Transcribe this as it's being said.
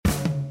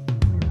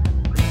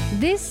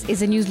This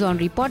is a News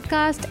Laundry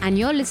podcast, and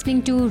you're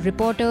listening to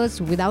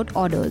Reporters Without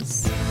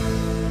Orders.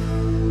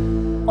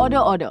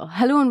 Order.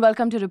 Hello and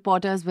welcome to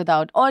Reporters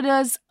Without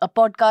Orders, a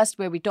podcast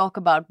where we talk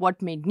about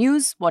what made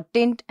news, what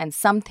didn't, and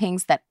some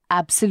things that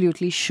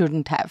absolutely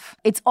shouldn't have.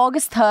 It's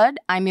August 3rd.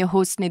 I'm your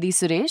host, Nidhi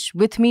Suresh.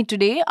 With me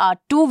today are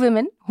two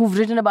women who've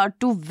written about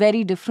two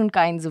very different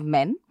kinds of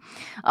men.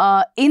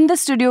 In the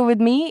studio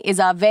with me is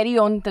our very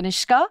own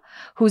Tanishka,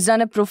 who's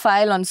done a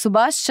profile on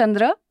Subhash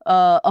Chandra,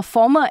 a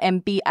former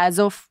MP as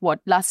of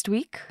last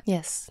week?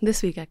 Yes,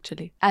 this week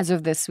actually. As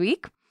of this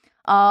week.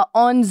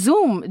 On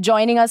Zoom,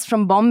 joining us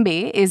from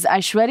Bombay is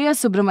Aishwarya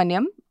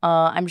Subramaniam.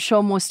 I'm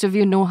sure most of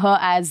you know her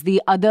as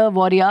the Other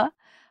Warrior,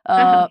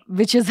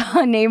 which is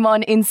her name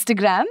on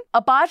Instagram.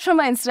 Apart from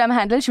her Instagram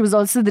handle, she was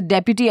also the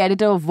deputy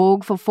editor of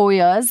Vogue for 4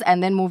 years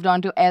and then moved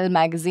on to Elle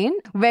magazine,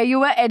 where you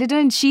were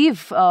editor-in-chief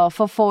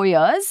for 4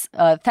 years.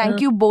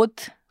 Thank you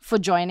both for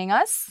joining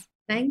us.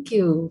 Thank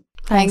you.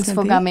 Thanks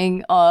for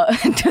coming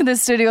to the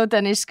studio,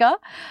 Tanishka.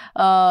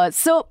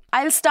 So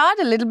I'll start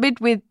a little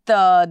bit with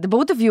the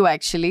both of you,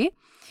 actually.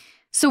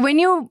 So when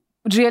you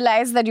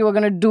realized that you were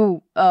going to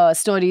do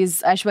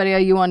stories,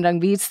 Aishwarya, you on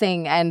Ranveer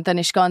Singh and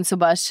Tanishka on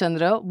Subhash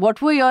Chandra,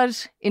 what were your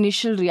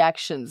initial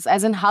reactions?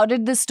 As in, how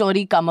did this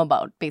story come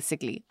about,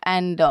 basically?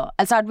 And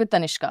I'll start with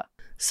Tanishka.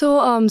 So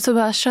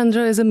Subhash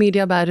Chandra is a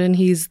media baron.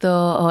 He's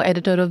the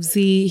editor of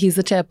Z. He's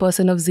the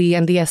chairperson of Z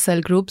and the SL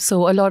Group.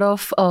 So a lot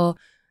of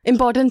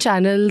important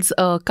channels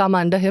come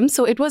under him.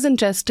 So it was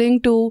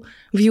interesting to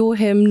view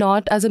him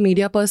not as a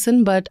media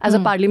person, but as a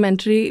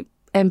parliamentary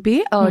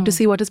MP to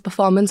see what his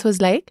performance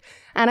was like.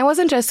 And I was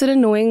interested in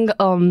knowing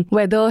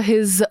whether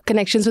his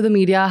connections with the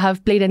media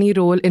have played any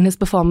role in his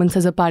performance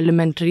as a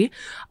parliamentary.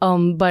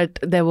 But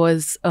there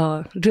was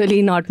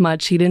really not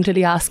much. He didn't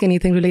really ask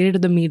anything related to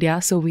the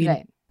media. So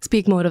we'll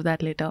speak more of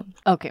that later.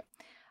 Okay.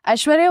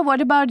 Aishwarya,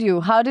 what about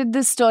you? How did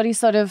this story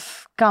sort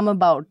of come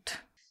about?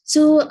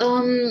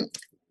 So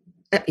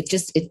it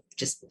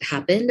just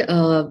happened.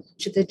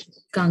 Kshitij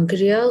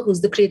Kankaria,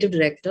 who's the creative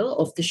director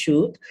of the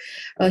shoot,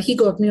 he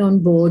got me on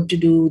board to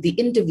do the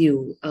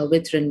interview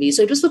with Ranveer.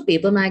 So it was for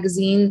Paper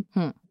magazine,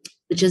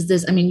 which is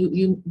this. I mean,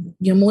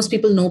 you most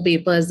people know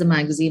Paper as the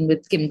magazine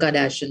with Kim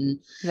Kardashian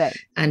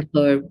and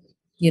her,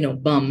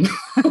 bum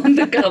on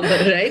the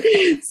cover,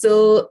 right?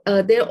 So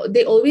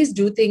they always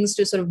do things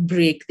to sort of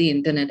break the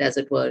internet, as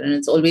it were,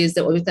 and they're always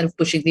kind of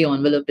pushing the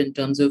envelope in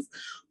terms of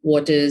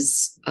what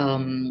is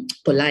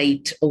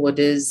polite or what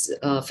is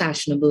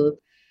fashionable.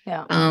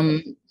 Yeah.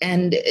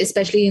 And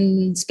especially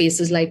in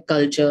spaces like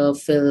culture,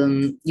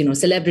 film,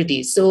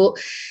 celebrities. So,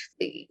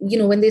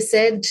 when they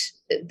said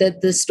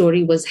that the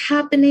story was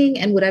happening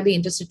and would I be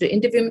interested to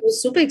interview him, it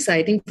was super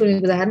exciting for me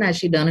because I hadn't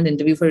actually done an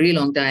interview for a really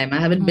long time. I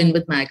haven't been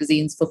with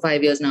magazines for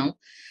 5 years now.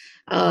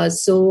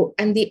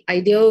 And the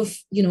idea of,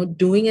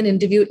 doing an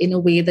interview in a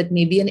way that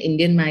maybe an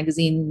Indian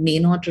magazine may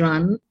not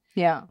run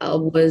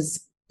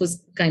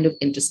was kind of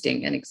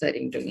interesting and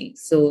exciting to me.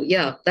 So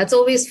yeah, that's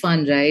always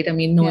fun, right? I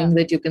mean, knowing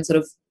that you can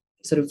sort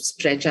of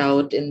stretch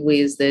out in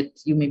ways that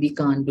you maybe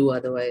can't do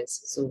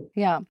otherwise. So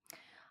yeah.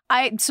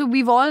 So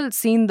we've all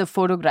seen the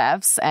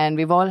photographs and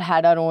we've all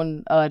had our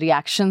own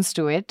reactions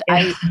to it.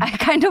 Yeah. I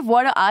kind of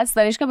want to ask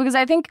Tanishka, because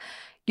I think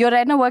you're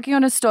right now working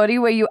on a story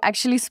where you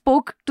actually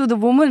spoke to the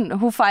woman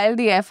who filed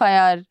the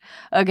FIR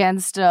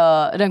against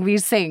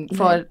Ranveer Singh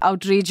for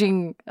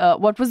outraging,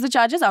 what was the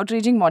charges?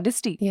 Outraging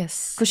modesty.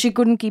 Yes. Because she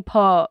couldn't keep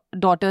her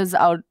daughters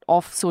out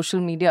of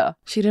social media.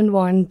 She didn't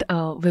want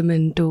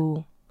women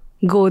to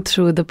go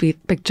through the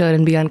picture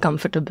and be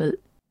uncomfortable.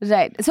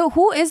 Right. So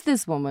who is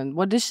this woman?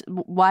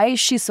 Why is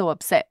she so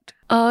upset?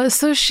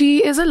 So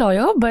she is a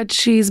lawyer, but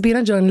she's been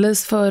a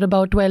journalist for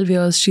about 12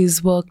 years.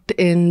 She's worked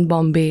in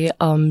Bombay.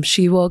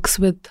 She works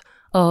with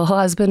her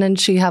husband and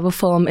she have a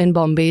firm in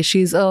Bombay.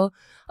 She's a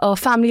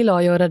family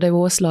lawyer, a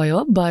divorce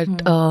lawyer. But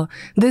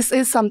this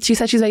is she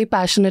said she's very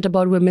passionate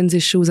about women's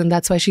issues and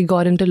that's why she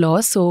got into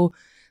law. So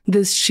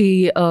this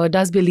she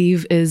does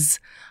believe is...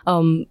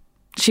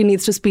 she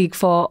needs to speak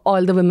for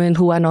all the women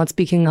who are not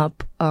speaking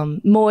up.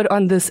 More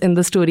on this in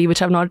the story,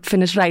 which I've not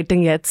finished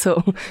writing yet.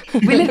 So,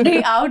 will it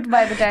be out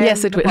by the time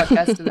yes, it will.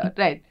 Podcast is out?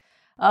 Right.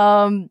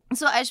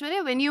 So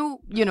Aishwarya,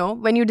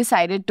 when you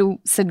decided to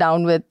sit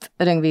down with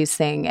Ranveer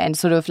Singh and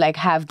sort of like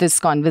have this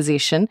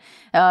conversation,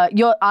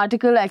 your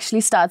article actually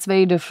starts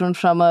very different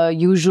from a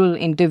usual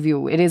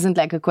interview. It isn't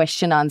like a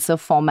question-answer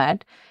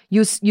format.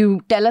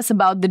 You tell us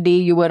about the day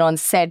you were on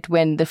set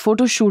when the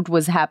photo shoot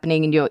was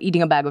happening and you're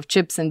eating a bag of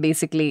chips and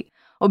basically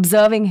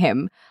observing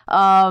him.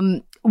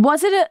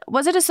 Was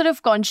it a sort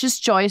of conscious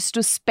choice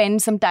to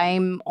spend some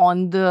time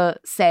on the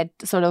set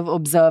sort of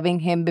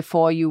observing him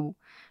before you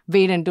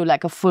wade into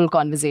like a full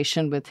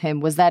conversation with him?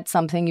 Was that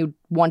something you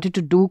wanted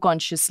to do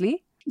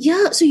consciously?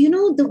 Yeah, so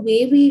the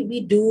way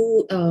we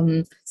do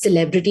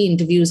celebrity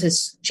interviews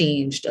has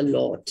changed a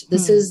lot.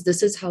 This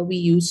is how we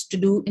used to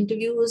do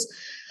interviews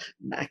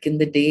back in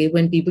the day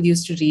when people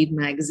used to read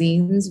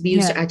magazines. We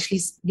used to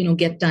actually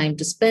get time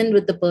to spend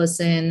with the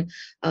person,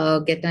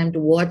 get time to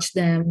watch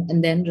them,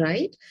 and then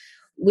write.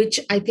 which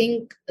I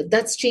think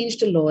that's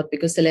changed a lot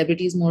because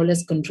celebrities more or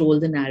less control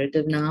the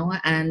narrative now,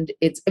 and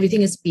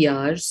everything is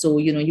PR. So,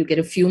 you get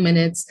a few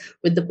minutes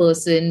with the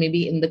person,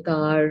 maybe in the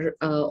car,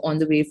 on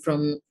the way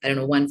from, I don't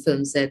know, one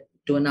film set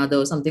to another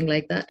or something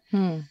like that.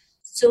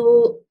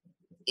 So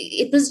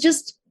it was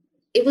just,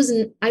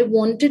 I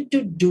wanted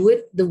to do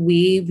it the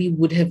way we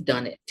would have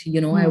done it.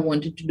 I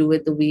wanted to do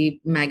it the way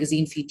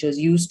magazine features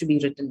used to be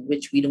written,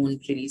 which we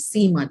don't really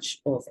see much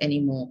of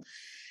anymore.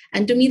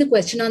 And to me, the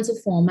question answer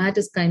format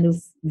is kind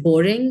of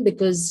boring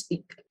because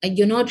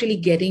you're not really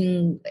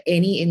getting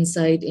any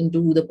insight into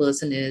who the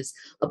person is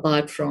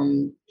apart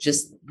from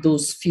just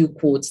those few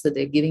quotes that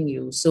they're giving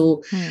you.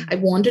 So I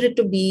wanted it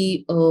to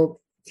be a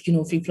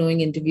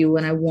free-flowing interview,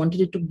 and I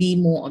wanted it to be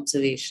more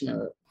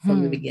observational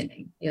from the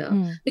beginning.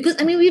 Because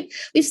I mean,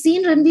 we've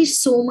seen Ranveer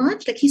so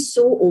much, like he's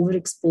so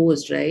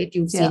overexposed, right?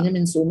 You've seen him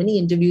in so many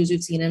interviews,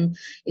 you've seen him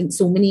in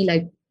so many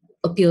like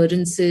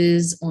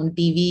appearances on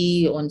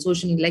TV, on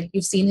social media, like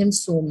you've seen him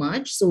so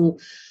much. So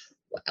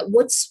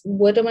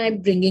what am I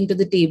bringing to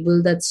the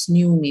table that's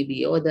new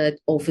maybe, or that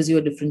offers you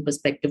a different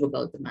perspective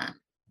about the man?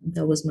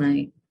 That was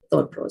my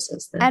thought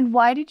process there. And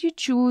why did you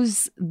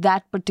choose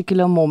that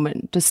particular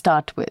moment to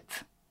start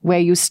with, where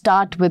you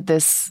start with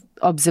this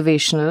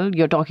observational,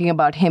 you're talking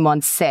about him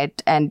on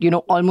set and,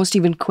 almost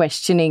even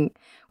questioning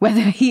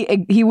whether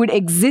he would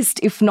exist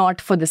if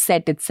not for the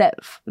set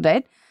itself,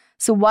 right?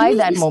 So why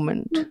that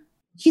moment?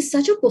 He's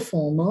such a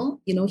performer,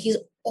 he's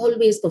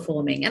always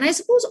performing. And I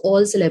suppose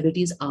all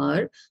celebrities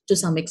are to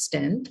some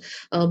extent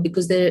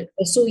because they're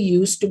so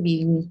used to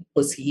being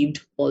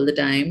perceived all the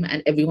time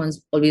and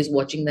everyone's always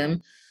watching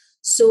them.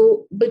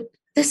 So, but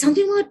there's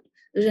something about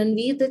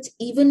Ranveer that's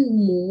even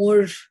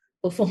more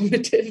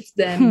performative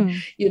than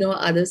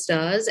other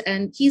stars,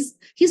 and he's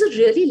a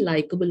really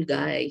likable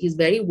guy. He's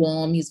very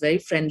warm, he's very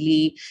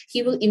friendly,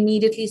 he will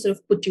immediately sort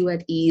of put you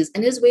at ease,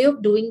 and his way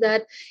of doing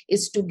that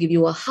is to give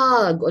you a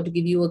hug or to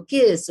give you a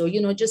kiss, or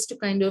just to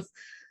kind of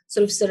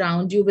sort of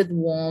surround you with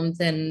warmth,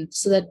 and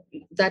so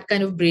that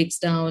kind of breaks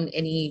down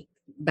any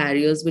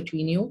barriers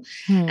between you.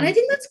 And I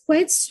think that's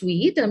quite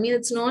sweet. I mean,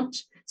 it's not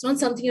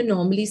something you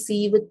normally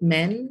see with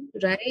men,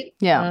 right?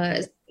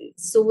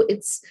 So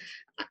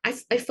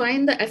I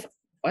find that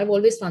I've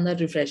always found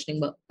that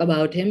refreshing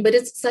about him, but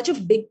it's such a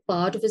big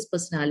part of his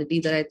personality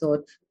that I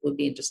thought would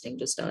be interesting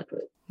to start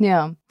with.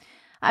 Yeah.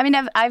 I mean,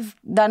 I've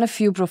done a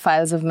few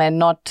profiles of men,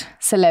 not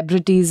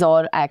celebrities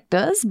or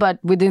actors, but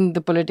within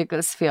the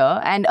political sphere.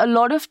 And a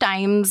lot of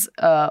times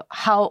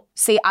how,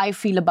 say, I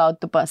feel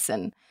about the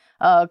person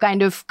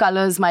kind of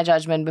colors my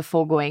judgment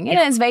before going in.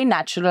 And it's very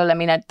natural. I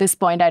mean, at this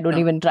point, I don't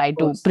even try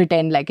to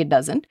pretend like it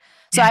doesn't.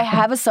 So I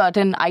have a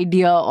certain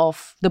idea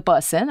of the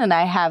person and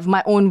I have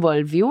my own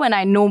worldview and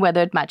I know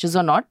whether it matches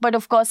or not. But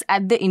of course,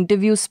 at the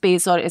interview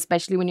space, or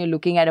especially when you're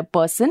looking at a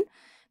person,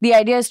 the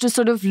idea is to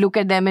sort of look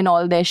at them in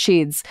all their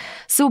shades.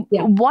 So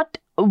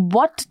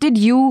what did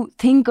you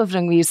think of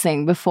Ranveer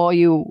Singh before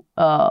you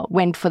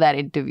went for that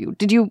interview?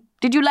 Did you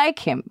like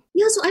him?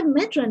 Yeah, so I've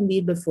met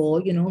Ranveer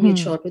before, we'd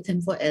shot with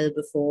him for Elle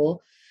before.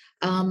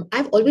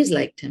 I've always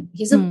liked him.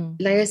 He's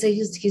like I say,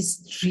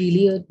 he's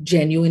really a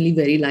genuinely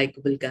very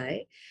likable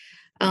guy.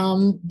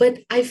 But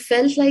I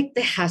felt like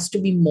there has to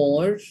be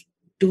more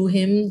to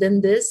him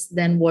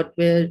than what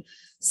we're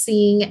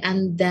seeing.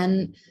 And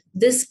then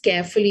this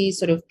carefully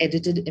sort of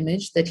edited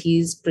image that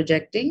he's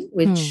projecting,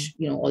 which,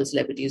 all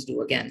celebrities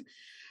do again.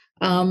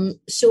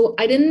 So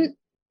I didn't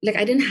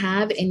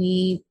have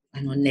any,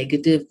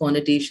 negative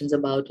connotations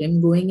about him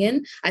going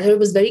in. I thought it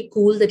was very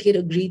cool that he had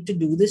agreed to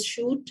do this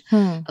shoot.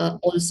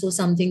 Also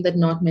something that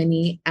not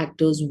many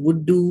actors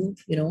would do,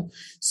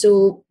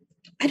 So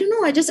I don't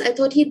know. I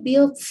thought he'd be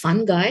a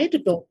fun guy to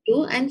talk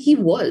to. And he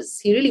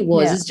really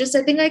was. Yeah. It's just,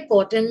 I think I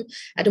caught him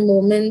at a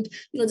moment,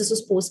 this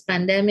was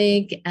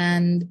post-pandemic,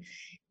 and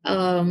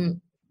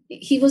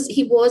he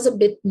was a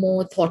bit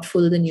more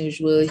thoughtful than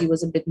usual. He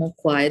was a bit more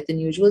quiet than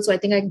usual. So I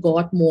think I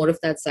got more of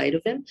that side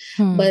of him.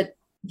 But,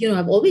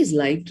 I've always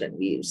liked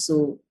Ranveer.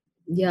 So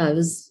yeah, it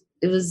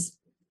was,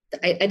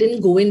 I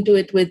didn't go into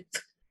it with,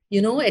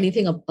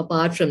 anything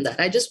apart from that.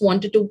 I just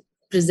wanted to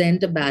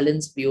present a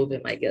balanced view of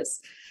him, I guess.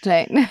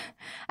 Right.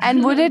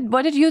 And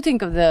what did you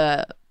think of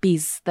the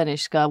piece,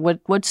 Tanishka?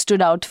 What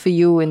stood out for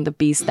you in the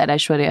piece that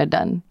Aishwarya had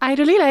done? I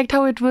really liked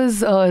how it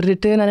was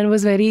written, and it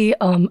was very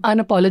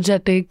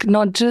unapologetic,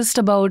 not just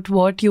about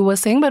what you were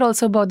saying, but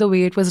also about the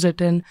way it was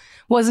written.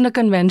 Wasn't a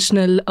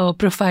conventional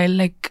profile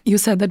like you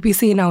said that we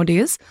see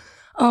nowadays.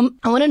 I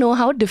want to know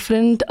how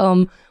different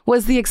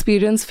was the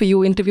experience for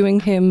you interviewing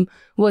him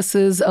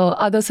versus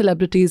other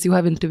celebrities you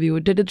have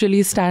interviewed? Did it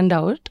really stand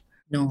out?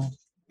 No.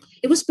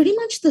 It was pretty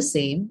much the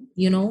same,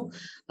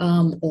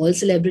 all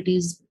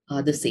celebrities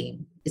are the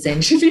same.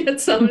 Essentially,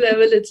 at some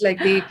level, it's like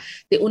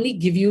they only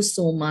give you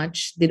so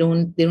much. They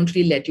don't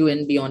really let you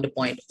in beyond a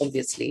point,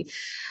 obviously.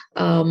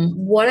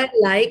 What I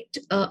liked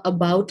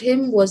about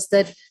him was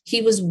that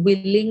he was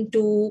willing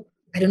to,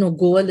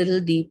 go a little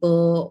deeper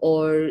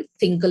or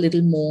think a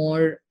little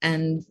more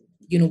and,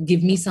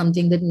 give me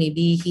something that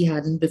maybe he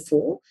hadn't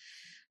before.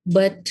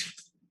 But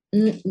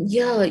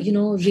Yeah,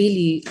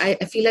 really, I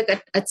feel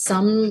like at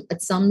some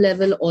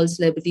level, all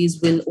celebrities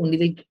will only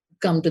like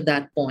come to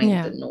that point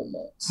and no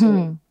more.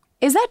 So.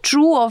 Is that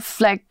true of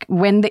like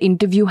when the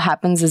interview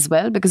happens as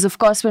well? Because of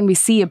course, when we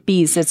see a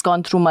piece, it's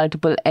gone through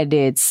multiple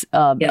edits.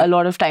 A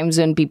lot of times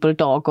when people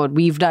talk or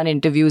we've done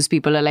interviews,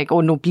 people are like,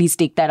 oh no, please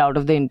take that out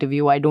of the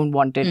interview. I don't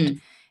want it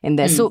in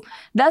there. So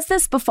does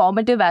this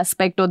performative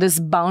aspect or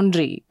this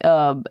boundary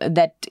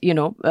that,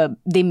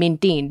 they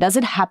maintain, does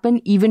it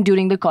happen even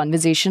during the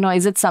conversation, or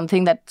is it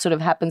something that sort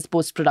of happens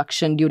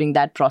post-production during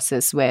that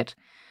process where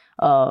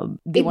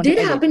it did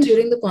happen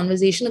during the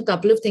conversation? A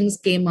couple of things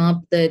came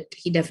up that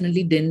he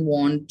definitely didn't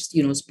want,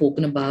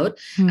 spoken about.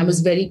 I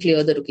was very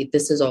clear that, okay,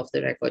 this is off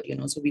the record,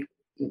 so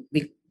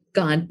we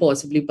can't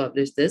possibly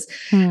publish this,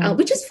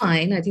 which is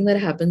fine. I think that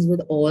happens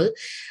with all.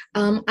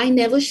 I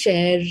never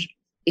share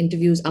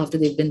interviews after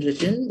they've been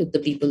written with the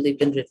people they've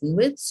been written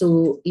with.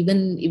 So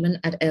even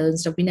at Elle and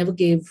stuff, we never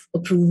gave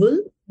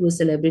approval to a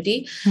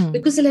celebrity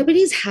because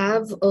celebrities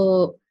have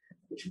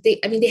they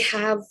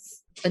have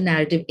a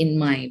narrative in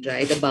mind,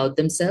 right, about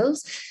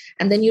themselves,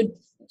 and then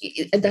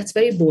that's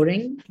very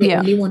boring. They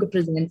only want to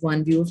present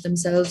one view of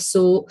themselves.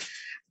 So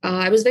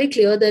I was very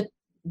clear that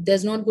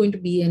there's not going to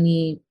be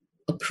any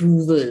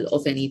approval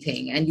of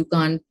anything, and you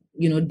can't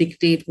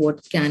dictate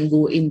what can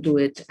go into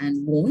it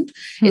and won't.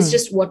 It's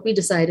just what we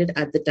decided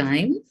at the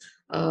time.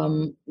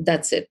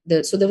 That's it.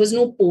 So there was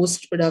no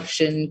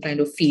post-production kind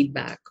of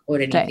feedback or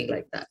anything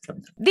like that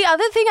from them. The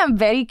other thing I'm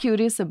very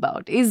curious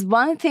about is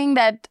one thing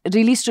that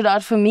really stood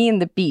out for me in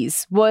the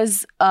piece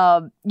was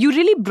you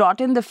really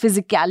brought in the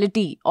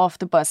physicality of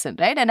the person,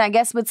 right? And I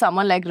guess with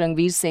someone like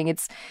Ranveer Singh,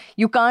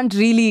 you can't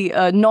really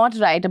not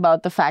write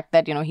about the fact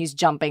that, he's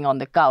jumping on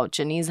the couch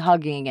and he's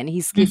hugging and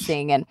he's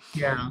kissing.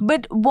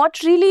 But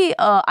what really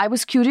I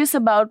was curious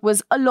about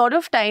was a lot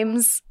of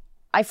times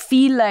I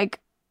feel like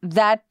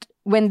that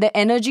when the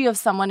energy of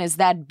someone is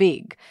that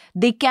big,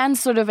 they can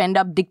sort of end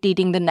up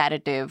dictating the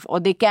narrative, or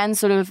they can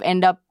sort of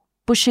end up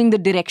pushing the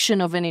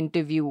direction of an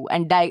interview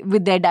and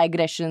with their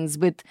digressions,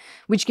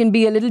 which can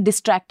be a little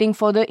distracting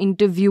for the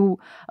interview,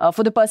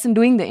 for the person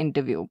doing the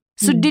interview.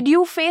 So did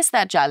you face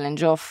that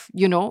challenge of,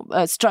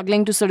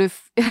 struggling to sort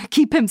of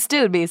keep him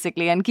still,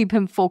 basically, and keep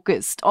him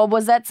focused? Or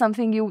was that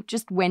something you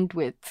just went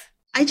with?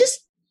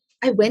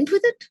 I went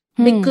with it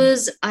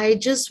because I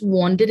just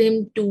wanted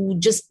him to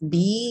just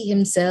be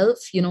himself,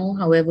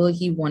 however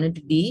he wanted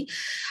to be.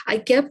 I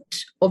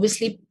kept,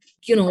 obviously,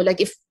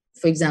 like if,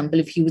 for example,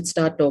 if he would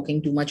start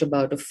talking too much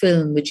about a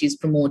film which he's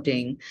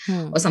promoting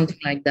or something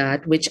like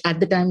that, which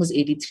at the time was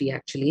 83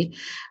 actually,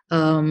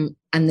 and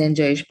then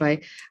Jayesh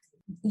Bhai,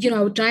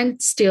 I would try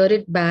and steer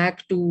it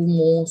back to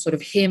more sort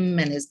of him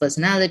and his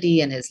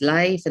personality and his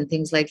life and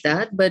things like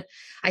that. But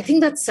I think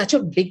that's such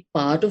a big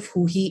part of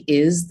who he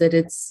is that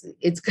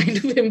it's kind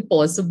of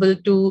impossible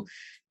to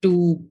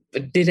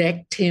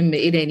direct him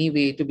in any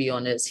way, to be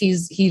honest.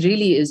 He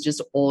really is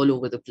just all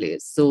over the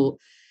place. So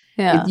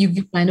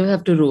you kind of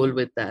have to roll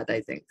with that,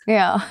 I think.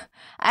 Yeah.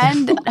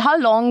 And how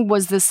long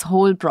was this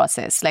whole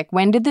process? Like,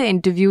 when did the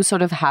interview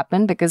sort of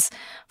happen? Because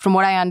from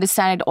what I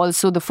understand,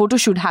 the photo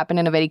shoot happened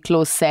in a very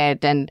close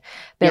set. And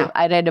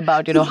I read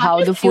about,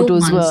 how the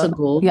photos were.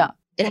 Ago. Yeah.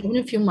 It happened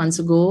a few months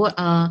ago.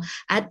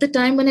 At the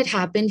time when it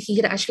happened, he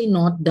had actually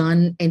not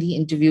done any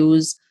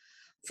interviews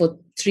for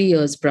 3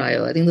 years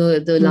prior. I think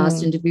the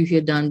last interview he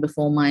had done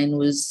before mine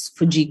was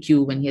for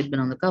GQ when he had been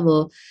on the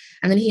cover.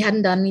 And then he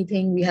hadn't done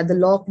anything. We had the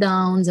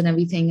lockdowns and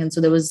everything. And so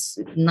there was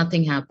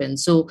nothing happened.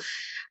 So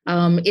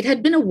it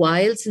had been a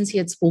while since he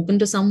had spoken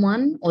to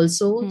someone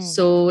also.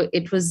 So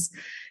it was,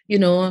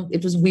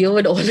 it was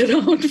weird all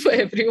around for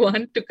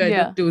everyone to kind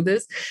of do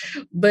this.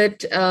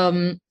 But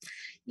I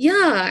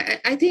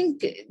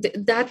think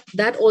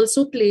that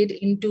also played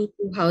into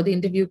how the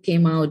interview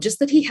came out. Just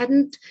that he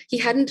hadn't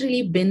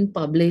really been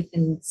public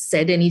and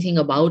said anything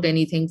about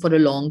anything for a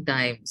long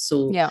time.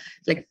 So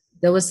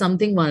there was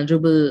something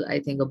vulnerable,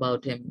 I think,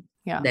 about him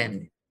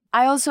then.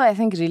 I also, I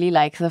think, really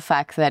like the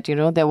fact that,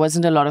 there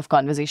wasn't a lot of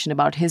conversation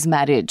about his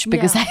marriage,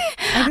 because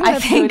I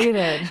think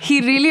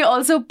he really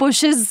also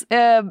pushes,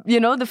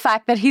 the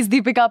fact that he's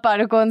Deepika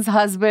Padukone's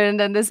husband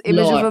and this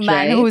image of a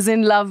man who's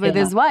in love with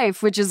his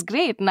wife, which is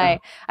great. And I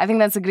think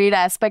that's a great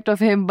aspect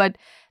of him. But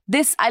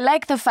I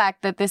like the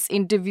fact that this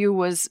interview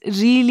was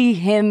really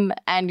him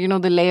and,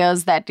 the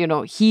layers that,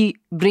 he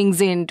brings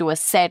into a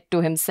set,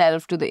 to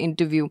himself, to the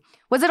interview.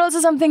 Was it also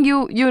something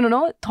you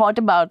thought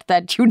about,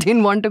 that you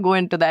didn't want to go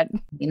into that?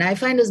 I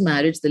find his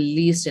marriage the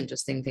least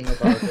interesting thing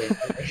about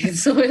it.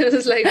 So it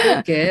was like,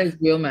 who cares?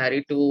 You're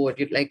married to what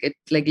you like. It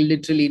like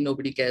literally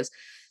nobody cares.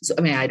 So,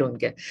 I don't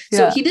care.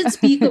 So he did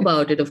speak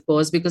about it, of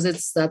course,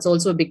 because that's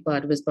also a big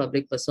part of his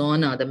public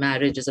persona. The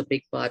marriage is a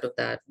big part of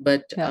that.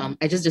 But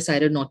I just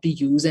decided not to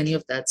use any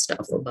of that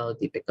stuff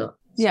about Deepika. So.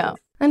 Yeah.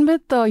 And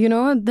with,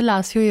 the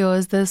last few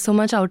years, there's so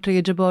much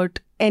outrage about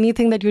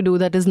anything that you do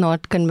that is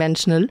not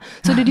conventional.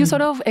 So did you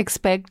sort of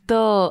expect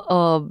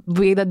the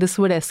way that this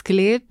would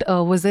escalate?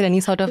 Was there any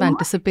sort of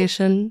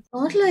anticipation?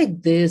 Not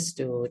like this,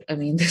 dude.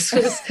 This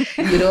was,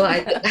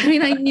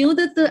 I knew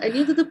that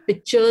the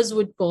pictures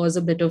would cause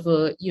a bit of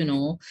a,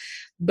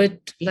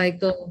 but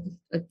like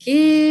a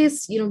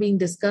case, being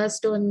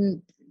discussed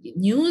on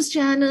news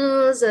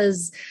channels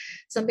as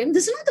something.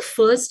 This is not the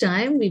first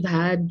time we've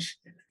had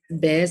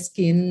bare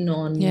skin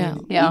on,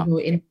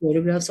 in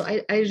photographs. So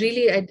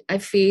I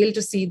fail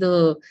to see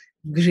the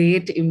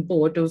great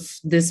import of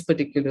this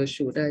particular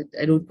shoot.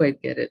 I don't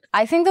quite get it.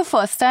 I think the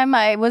first time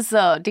I was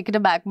taken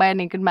aback by a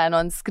naked man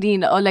on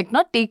screen, or like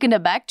not taken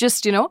aback,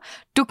 just,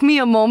 took me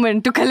a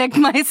moment to collect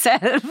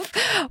myself,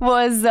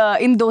 was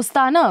in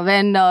Dostana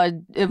when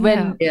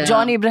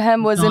John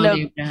Abraham was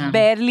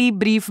barely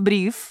brief.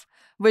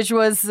 Which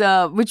was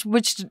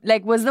which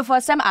like was the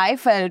first time I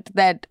felt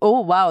that,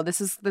 oh wow,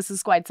 this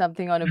is quite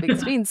something on a big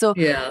screen. So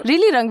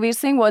really, Ranveer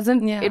Singh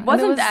wasn't. Yeah. It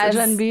wasn't as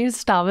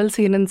Ranveer's towel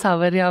scene in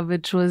Savarya,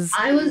 which was.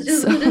 I was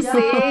just going to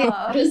say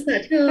it was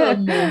such a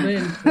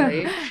moment,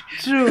 right?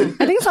 True.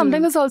 I think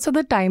sometimes it's also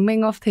the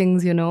timing of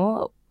things,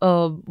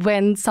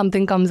 when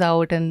something comes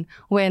out and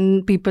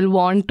when people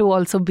want to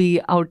also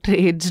be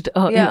outraged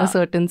in a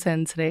certain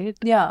sense, right?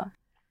 Yeah.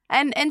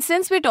 And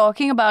since we're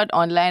talking about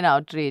online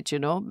outrage,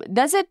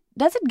 does it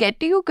get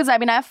to you? Because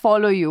I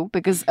follow you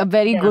because a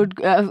very good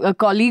a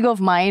colleague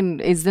of mine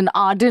is an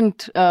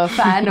ardent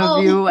fan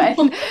of you,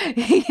 and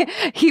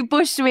he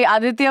pushed me.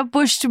 Aditya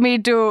pushed me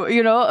to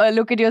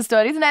look at your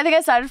stories, and I think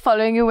I started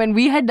following you when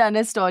we had done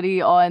a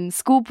story on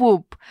Scoop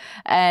Whoop,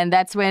 and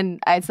that's when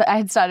I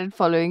had started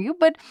following you.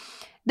 But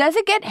does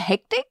it get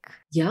hectic?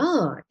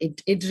 Yeah,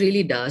 it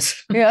really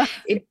does. Yeah,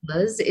 it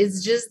does.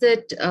 It's just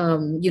that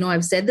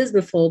I've said this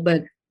before,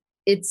 but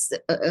it's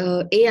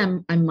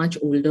I'm much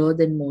older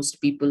than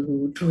most people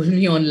who troll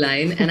me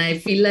online, and I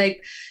feel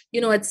like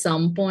at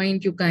some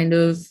point you kind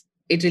of,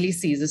 it really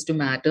ceases to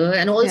matter.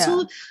 And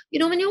also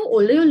when you're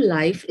older, your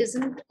life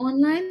isn't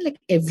online, like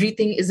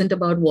everything isn't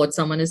about what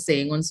someone is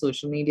saying on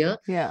social media.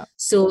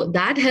 So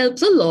that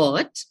helps a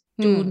lot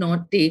to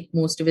not take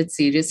most of it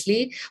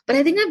seriously, but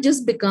I think I've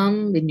just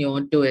become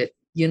inured to it.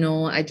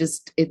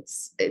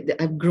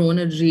 I've grown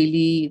a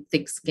really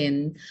thick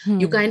skin.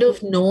 You kind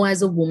of know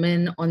as a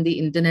woman on the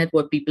internet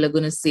what people are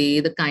going to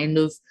say, the kind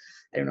of,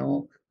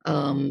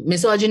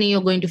 misogyny you're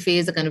going to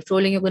face, the kind of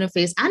trolling you're going to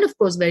face, and of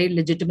course, very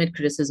legitimate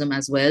criticism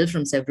as well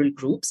from several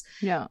groups.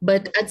 Yeah.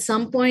 But at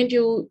some point,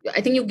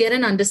 I think you get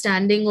an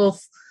understanding of,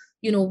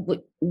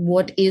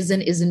 what is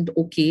and isn't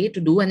okay to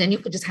do. And then you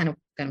could just kind of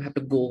have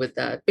to go with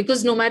that.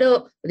 Because no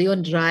matter whether you're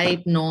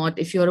right, not,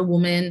 if you're a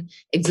woman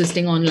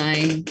existing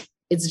online,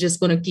 it's just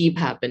going to keep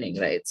happening,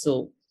 right?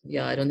 So,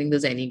 I don't think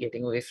there's any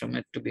getting away from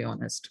it, to be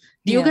honest.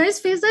 Do you guys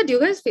face that? Do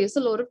you guys face a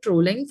lot of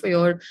trolling for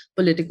your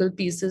political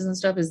pieces and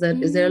stuff? Is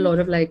there a lot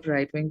of like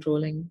right-wing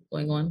trolling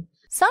going on?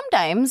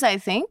 Sometimes, I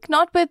think.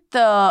 Not with,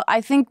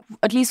 I think,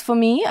 at least for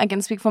me, I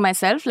can speak for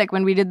myself. Like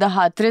when we did the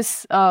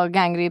Hathras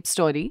gang rape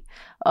story,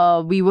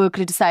 we were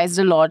criticized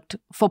a lot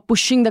for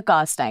pushing the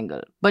caste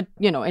angle. But,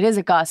 it is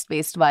a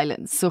caste-based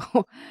violence. So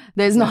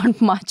there's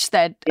not much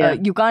that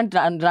you can't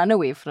run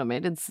away from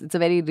it. It's a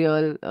very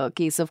real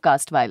case of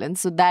caste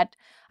violence. So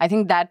I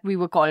think that we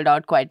were called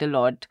out quite a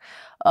lot.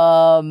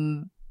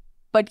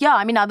 But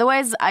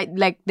otherwise,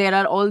 there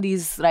are all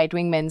these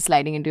right-wing men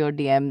sliding into your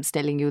DMs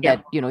telling you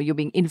that, you're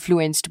being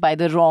influenced by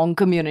the wrong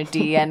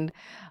community and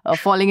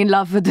falling in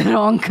love with the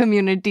wrong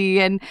community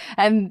and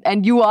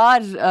you are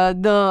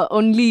the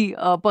only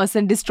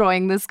person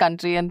destroying this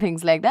country and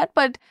things like that.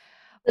 But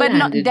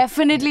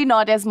definitely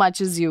not as much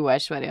as you,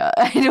 Aishwarya.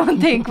 I don't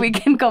think we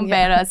can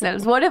compare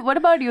ourselves. What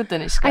about you,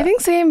 Tanishka? I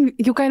think same.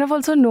 You kind of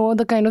also know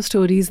the kind of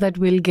stories that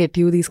will get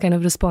you these kind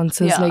of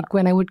responses. Yeah. Like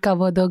when I would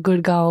cover the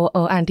Gurgaon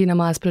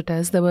anti-Namaz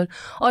protest, there were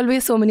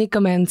always so many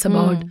comments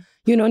about,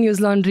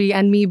 News Laundry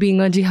and me being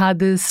a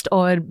jihadist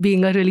or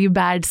being a really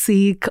bad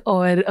Sikh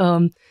or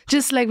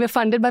just like we're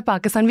funded by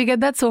Pakistan. We get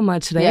that so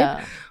much,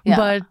 right? Yeah.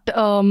 But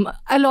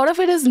a lot of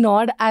it is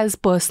not as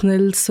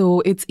personal,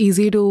 so it's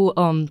easy to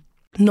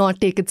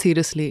not take it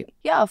seriously.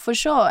 Yeah, for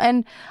sure.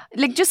 And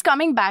like just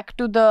coming back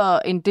to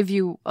the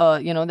interview,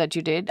 that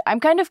you did, I'm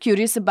kind of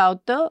curious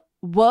about the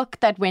work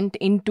that went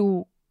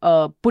into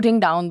putting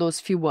down those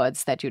few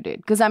words that you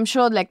did. Because I'm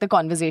sure like the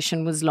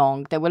conversation was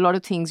long. There were a lot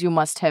of things you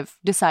must have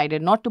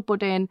decided not to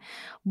put in.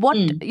 What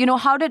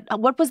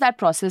was that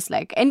process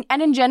like? And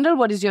in general,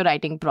 what is your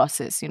writing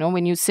process?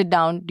 When you sit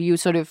down, do you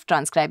sort of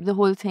transcribe the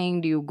whole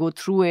thing? Do you go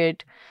through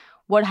it?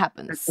 What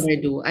happens? That's what I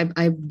do.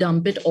 I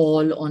dump it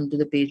all onto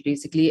the page,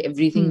 basically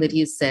everything that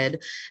he said.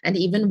 And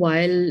even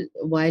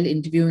while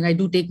interviewing, I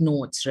do take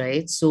notes,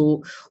 right?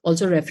 So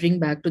also referring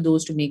back to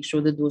those to make sure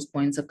that those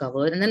points are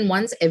covered. And then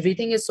once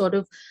everything is sort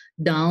of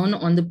down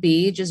on the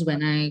page is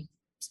when I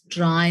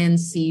try and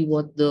see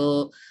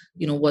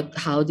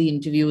how the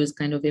interview is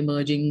kind of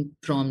emerging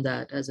from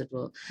that, as it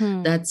were.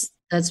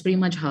 That's pretty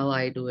much how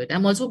I do it.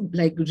 I'm also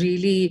like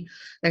really,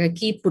 like I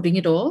keep putting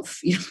it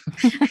off.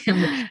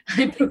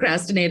 I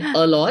procrastinate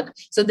a lot.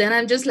 So then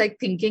I'm just like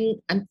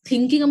I'm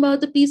thinking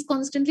about the piece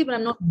constantly, but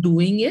I'm not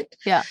doing it.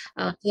 Yeah.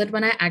 So that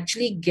when I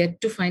actually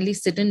get to finally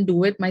sit and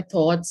do it, my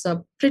thoughts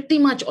are pretty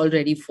much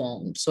already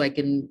formed. So I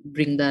can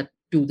bring that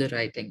to the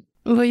writing.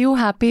 Were you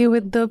happy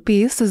with the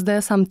piece? Is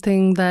there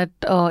something that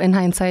in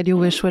hindsight you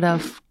wish would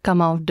have come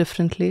out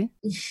differently?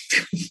 I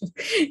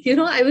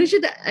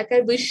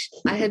wish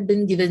I had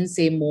been given,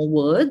 say, more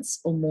words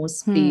or more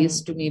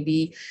space to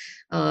maybe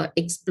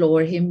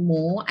explore him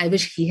more. I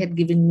wish he had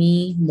given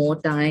me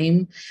more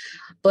time.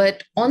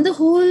 But on the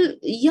whole,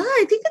 yeah,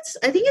 I think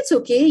it's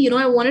okay.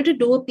 I wanted to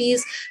do a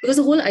piece because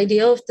the whole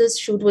idea of this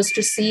shoot was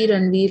to see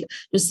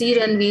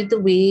Ranveer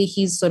the way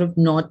he's sort of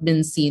not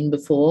been seen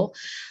before,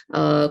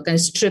 kind of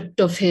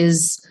stripped of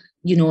his,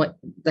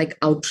 like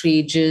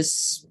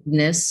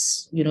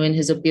outrageousness, in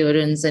his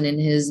appearance and in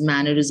his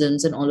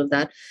mannerisms and all of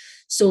that.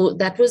 So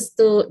that was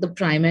the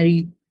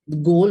primary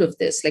goal of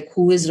this. Like,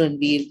 who is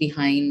Ranveer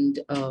behind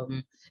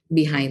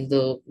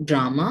the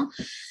drama?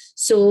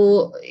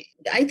 So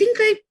I think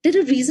I did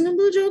a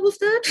reasonable job of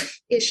that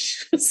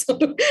ish. So,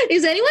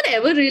 is anyone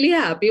ever really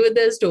happy with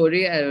their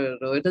story? I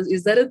don't know.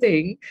 Is that a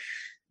thing?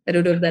 I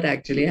don't know if that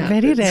actually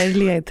happens. Very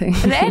rarely, I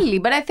think. Rarely,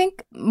 but I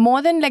think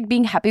more than like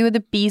being happy with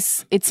the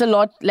piece, it's a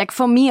lot, like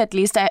for me at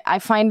least, I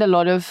find a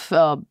lot of,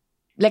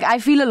 I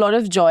feel a lot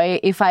of joy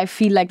if I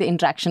feel like the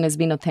interaction has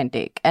been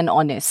authentic and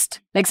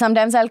honest. Like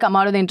sometimes I'll come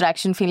out of the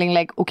interaction feeling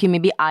like, okay,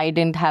 maybe I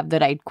didn't have the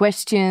right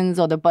questions,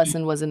 or the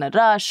person was in a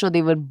rush, or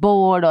they were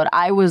bored, or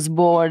I was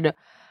bored.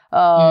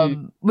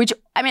 Which,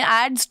 I mean,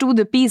 adds to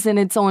the piece in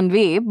its own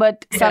way.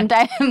 But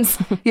sometimes,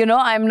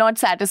 I'm not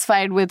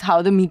satisfied with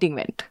how the meeting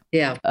went.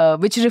 Yeah.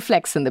 Which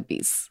reflects in the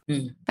piece.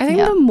 I think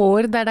the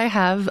more that I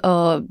have,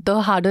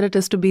 the harder it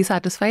is to be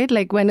satisfied.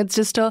 Like when it's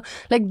just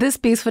like this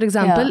piece, for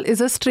example, is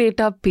a straight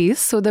up piece.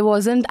 So there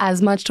wasn't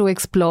as much to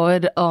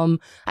explore.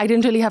 I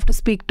didn't really have to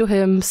speak to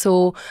him.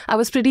 So I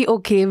was pretty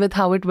okay with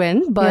how it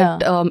went.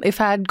 But if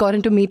I had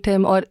gotten to meet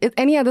him or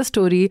any other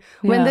story,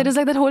 when there is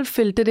like that whole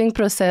filtering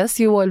process,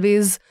 you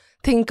always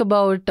think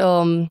about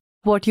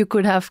what you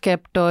could have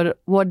kept or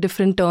what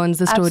different turns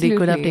the story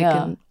could have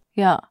taken.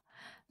 Yeah.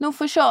 No,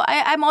 for sure.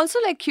 I'm also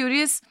like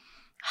curious,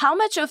 how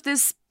much of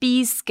this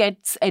piece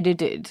gets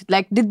edited?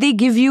 Like, did they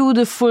give you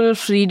the full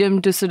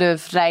freedom to sort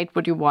of write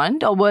what you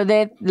want? Or were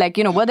there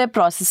were there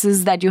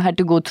processes that you had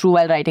to go through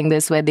while writing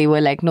this where they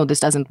were like, no, this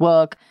doesn't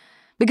work?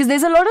 Because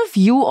there's a lot of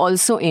you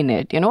also in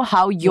it,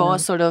 how you're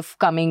sort of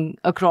coming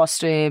across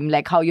to him,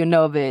 like how you're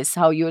nervous,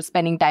 how you're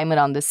spending time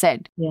around the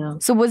set. Yeah.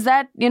 So was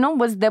that,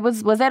 was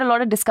there a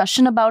lot of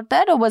discussion about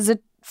that, or was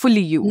it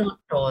fully you?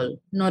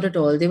 Not at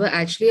all. They were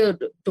actually a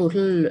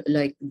total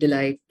like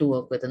delight to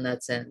work with in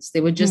that sense. They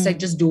were just like,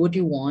 just do what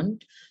you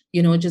want,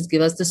 just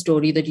give us the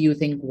story that you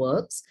think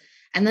works.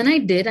 And then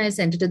I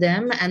sent it to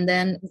them, and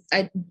then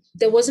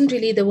there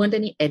weren't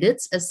any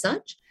edits as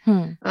such.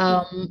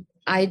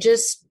 I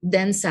just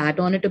then sat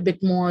on it a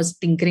bit more, was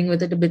tinkering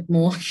with it a bit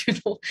more,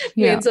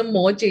 made some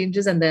more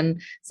changes and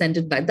then sent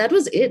it back. That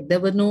was it.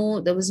 There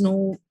was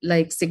no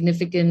like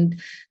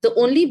significant, the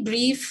only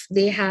brief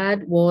they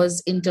had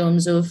was in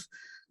terms of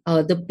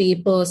the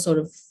paper sort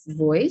of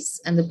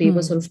voice and the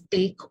paper sort of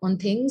take on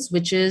things,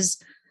 which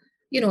is,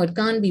 it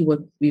can't be what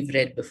we've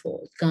read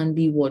before. It can't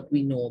be what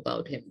we know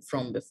about him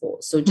from before.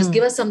 So just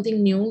give us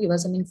something new, give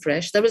us something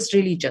fresh. That was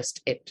really just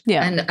it.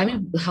 Yeah. And I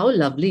mean, how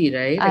lovely,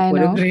 right? Like,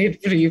 what a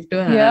great brief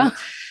to have. Yeah.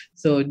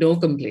 So no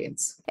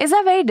complaints. Is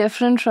that very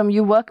different from,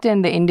 you worked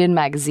in the Indian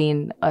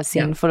magazine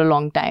scene for a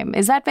long time.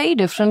 Is that very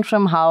different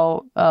from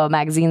how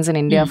magazines in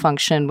India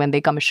function when they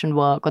commission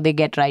work or they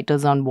get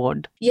writers on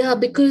board? Yeah,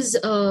 because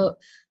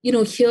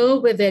here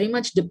we're very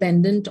much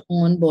dependent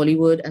on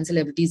Bollywood and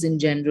celebrities in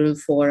general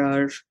for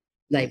our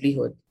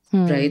livelihood,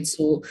 right?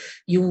 So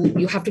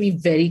you have to be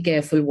very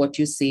careful what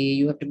you say.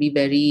 You have to be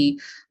very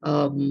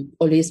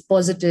always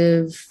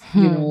positive,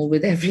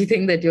 with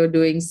everything that you're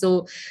doing.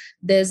 So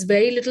there's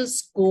very little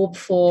scope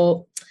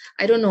for,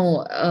 I don't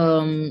know,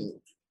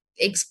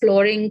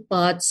 exploring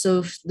parts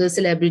of the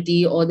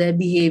celebrity or their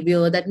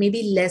behavior that may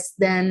be less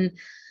than,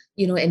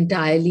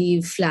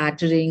 entirely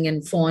flattering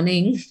and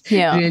fawning,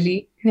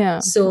 really. Yeah.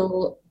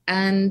 So,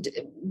 and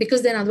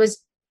because then otherwise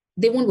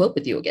they won't work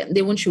with you again.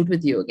 They won't shoot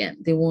with you again.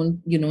 They won't,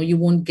 you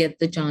won't get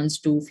the chance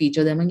to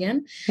feature them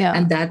again. Yeah.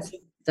 And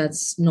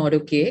that's not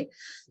okay.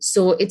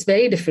 So it's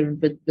very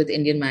different with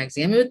Indian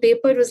magazine. I mean, with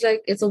paper, it was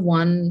like, it's a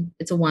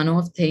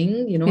one-off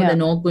thing, they're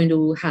not going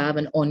to have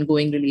an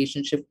ongoing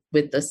relationship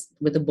with the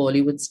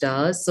Bollywood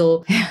stars.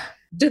 So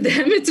to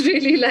them, it's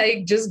really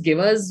like, just give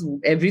us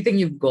everything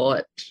you've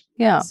got.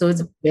 Yeah. So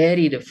it's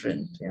very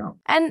different. Yeah.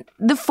 And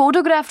the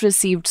photograph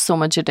received so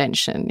much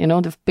attention,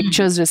 the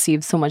pictures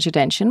received so much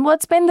attention.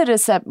 What's been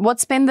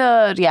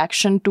the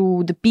reaction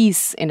to the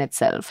piece in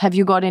itself? Have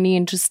you got any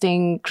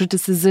interesting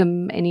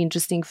criticism, any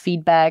interesting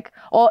feedback?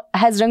 Or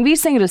has Ranveer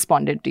Singh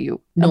responded to you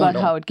about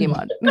how it came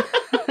out?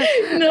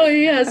 No,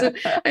 he hasn't.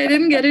 I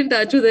didn't get in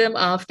touch with him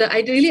after.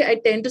 I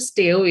tend to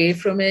stay away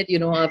from it,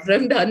 after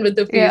I'm done with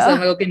the piece. I'm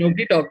like, okay,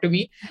 nobody talk to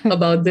me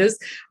about this.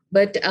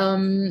 But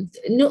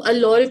no, a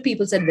lot of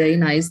people said very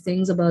nice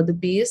things about the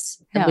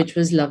piece, which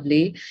was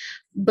lovely.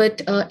 But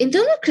in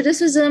terms of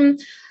criticism,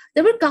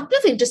 there were a couple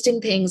of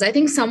interesting things. I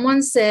think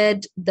someone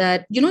said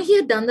that, he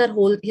had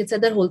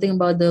said that whole thing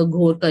about the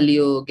Ghor Kali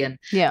Yuga and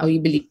how he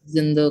believes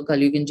in the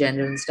Kali Yuga in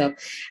general and stuff.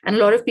 And a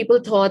lot of people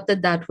thought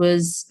that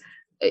was,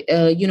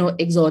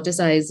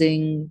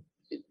 exoticizing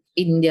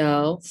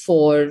India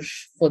for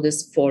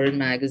this foreign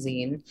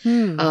magazine.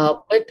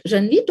 But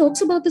Ranveer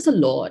talks about this a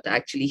lot,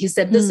 actually. He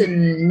said this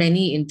in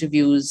many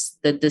interviews,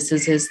 that this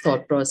is his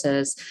thought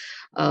process.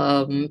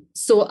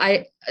 So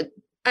I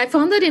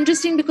found that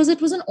interesting because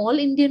it was an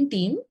all-Indian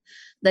team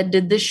that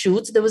did the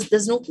shoots.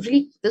 There's no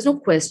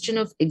question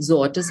of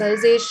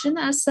exoticization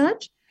as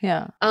such.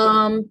 Yeah.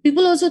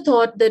 People also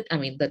thought that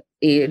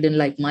A didn't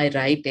like my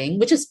writing,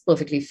 which is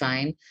perfectly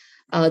fine.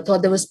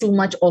 Thought there was too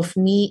much of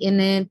me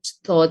in it,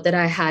 thought that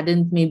I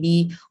hadn't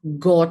maybe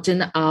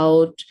gotten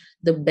out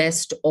the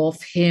best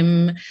of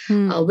him,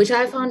 which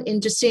I found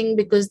interesting,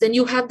 because then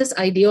you have this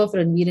idea of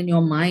Ranveer in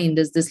your mind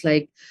as this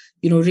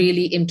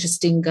really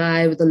interesting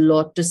guy with a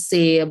lot to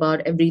say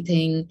about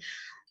everything.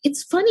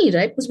 It's funny,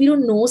 right? Because we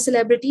don't know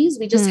celebrities.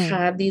 We just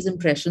have these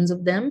impressions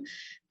of them.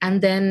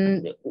 And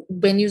then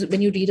when you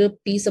read a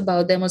piece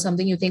about them or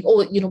something, you think,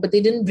 but they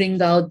didn't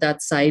bring out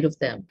that side of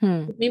them.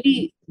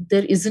 Maybe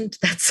there isn't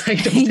that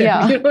side of them.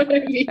 Yeah. You know what I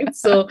mean?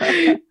 So,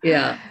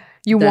 yeah.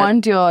 You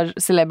want your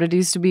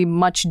celebrities to be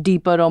much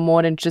deeper or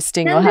more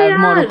interesting or have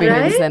more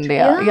opinions than they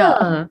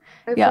are.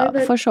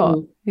 Yeah, for sure.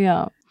 Too.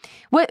 Yeah.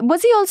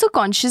 Was he also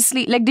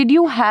consciously, did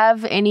you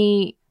have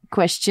any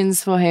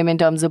questions for him in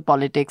terms of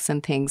politics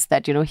and things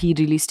that, he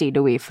really stayed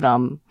away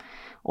from?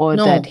 Or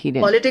no, that he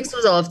didn't? Politics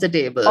was off the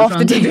table. Off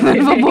the table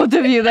for both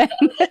of you then.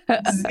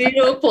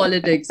 Zero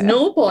politics.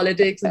 No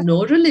politics,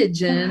 no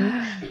religion.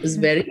 It was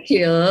very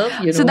clear.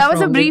 So that was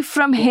a brief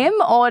from him,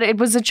 or it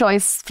was a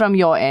choice from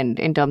your end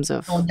in terms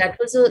of... No, that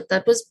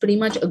was pretty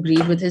much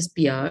agreed with his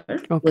PR.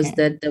 Okay. Was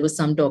that there was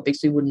some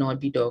topics we would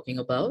not be talking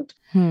about.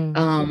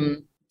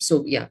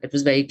 So yeah, it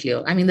was very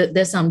clear.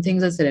 There's some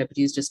things that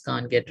celebrities just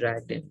can't get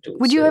dragged into.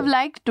 Would you have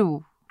liked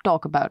to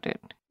talk about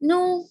it?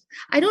 No,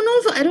 I don't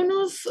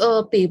know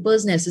if paper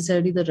is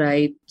necessarily the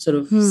right sort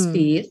of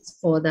space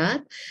for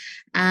that.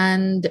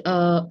 And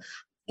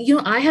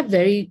I have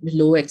very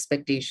low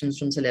expectations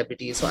from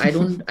celebrities, so I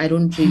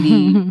don't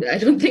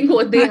think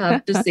what they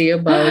have to say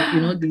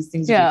about these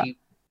things really.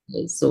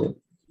 So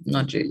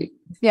not really.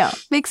 Yeah,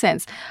 makes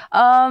sense.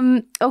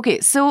 Okay,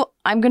 so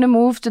I'm going to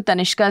move to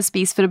Tanishka's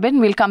piece for a bit,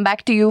 and we'll come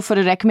back to you for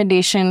a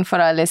recommendation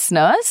for our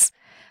listeners.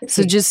 Okay.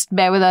 So just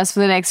bear with us for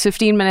the next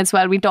 15 minutes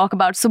while we talk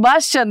about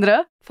Subhash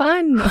Chandra.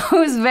 Fun.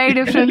 Who's very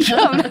different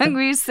from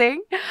Rangveer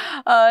Singh.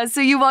 So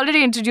you've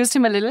already introduced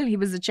him a little. He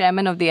was the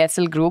chairman of the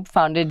SL Group,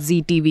 founded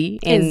ZTV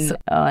in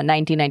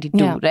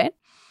 1992, right?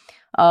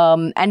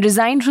 And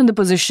resigned from the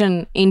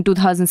position in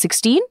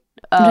 2016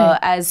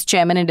 as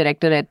chairman and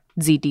director at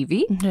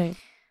ZTV. Right.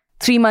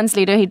 3 months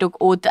later, he took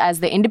oath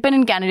as the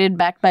independent candidate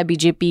backed by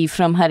BJP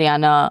from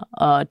Haryana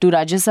to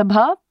Rajya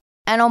Sabha.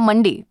 And on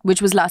Monday, which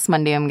was last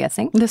Monday, I'm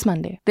guessing. This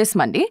Monday,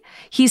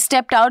 he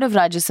stepped out of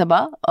Rajya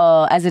Sabha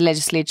as a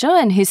legislature,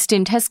 and his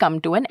stint has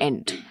come to an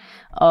end.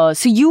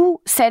 So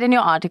you said in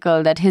your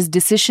article that his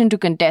decision to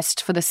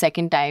contest for the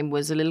second time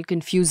was a little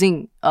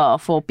confusing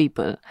for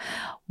people.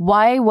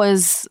 Why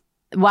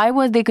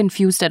were they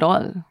confused at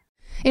all?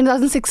 In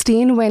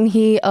 2016, when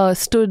he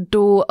stood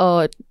to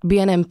be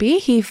an MP,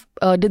 he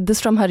did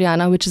this from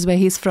Haryana, which is where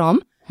he's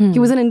from. He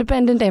was an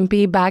independent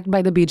MP backed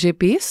by the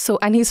BJP.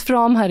 And he's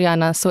from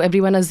Haryana. So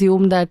everyone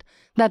assumed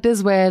that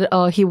is where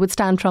he would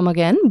stand from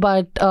again.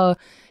 But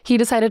he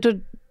decided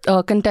to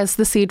contest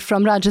the seat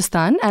from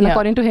Rajasthan. And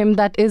according to him,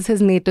 that is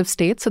his native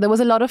state. So there was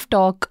a lot of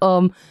talk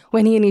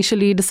when he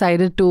initially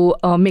decided to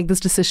make this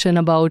decision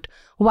about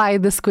why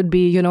this could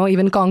be,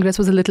 even Congress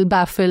was a little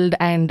baffled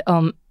and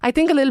I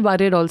think a little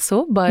worried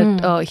also,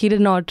 but he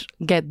did not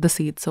get the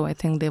seat. So I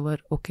think they were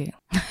okay.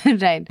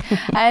 Right.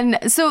 And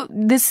so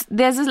there's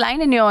this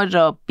line in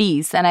your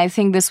piece, and I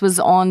think this was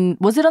it on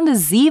the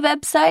Z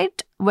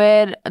website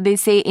where they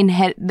say,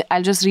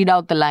 I'll just read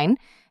out the line.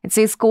 It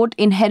says, quote,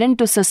 inherent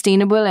to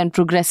sustainable and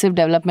progressive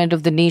development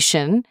of the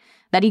nation,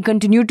 that he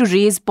continued to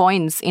raise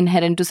points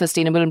inherent to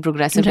sustainable and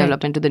progressive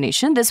development of the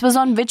nation. This was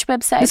on which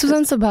website? This was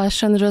on Subhash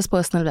Chandra's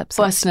personal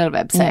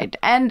website. Yeah.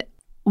 And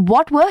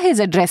what were his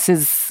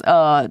addresses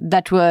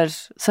that were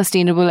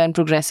sustainable and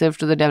progressive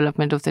to the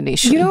development of the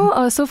nation?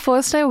 So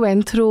first I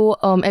went through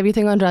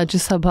everything on Rajya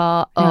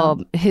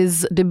Sabha,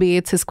 his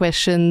debates, his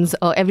questions,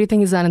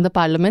 everything he's done in the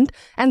parliament.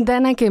 And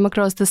then I came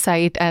across the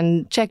site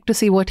and checked to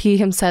see what he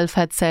himself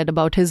had said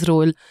about his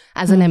role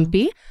as an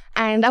MP.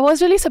 And I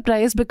was really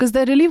surprised because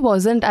there really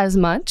wasn't as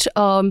much.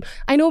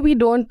 I know we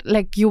don't,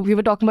 we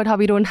were talking about how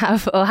we don't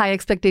have high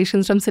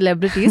expectations from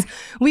celebrities.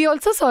 We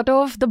also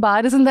the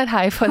bar isn't that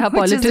high for our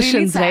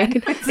politicians, right?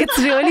 It's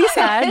really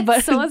sad.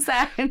 But so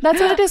sad. That's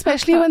what it is,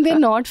 especially when they're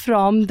not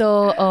from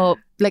the,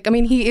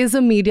 he is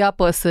a media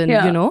person,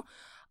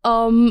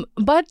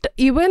 But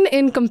even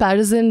in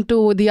comparison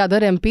to the other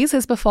MPs,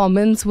 his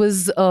performance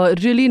was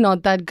really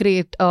not that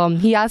great.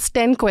 He asked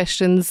 10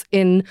 questions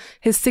in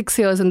his 6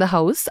 years in the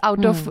House,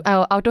 out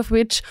of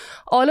which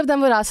all of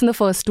them were asked in the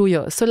first 2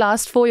 years. So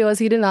last 4 years,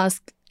 he didn't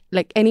ask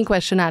like any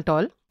question at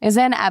all. Is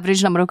there an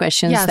average number of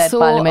questions that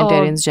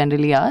parliamentarians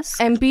generally ask?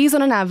 MPs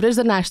on an average,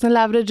 the national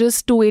average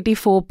is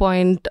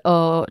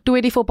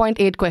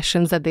 284.8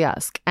 questions that they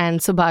ask. And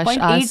Subhash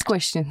asked 8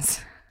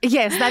 questions.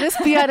 Yes, that is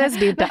PRS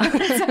data.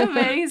 It's a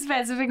very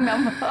specific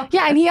number.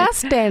 Yeah, and he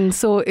asked 10,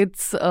 so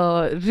it's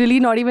really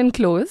not even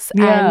close.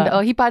 Yeah.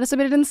 And he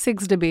participated in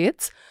 6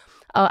 debates.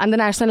 And the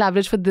national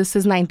average for this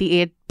is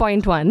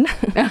 98.1.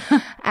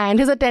 And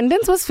his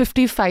attendance was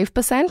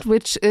 55%,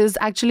 which is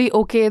actually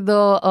okay.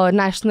 The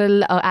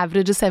national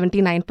average is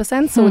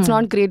 79%. So it's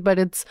not great, but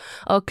it's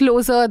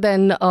closer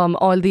than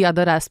all the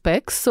other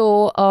aspects.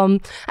 So, and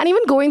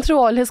even going through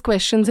all his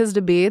questions, his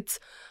debates,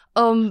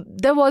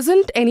 there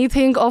wasn't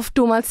anything of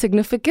too much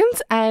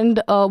significance.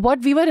 And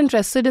what we were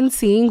interested in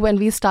seeing when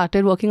we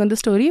started working on the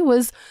story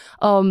was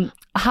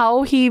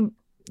how he...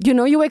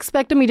 you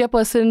expect a media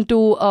person to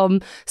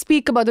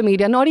speak about the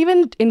media, not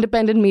even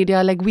independent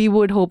media like we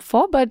would hope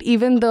for, but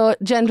even the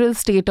general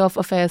state of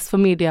affairs for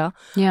media.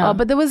 Yeah.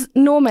 But there was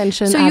no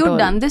mention So at you'd all.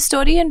 done this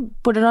story and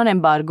put it on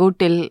embargo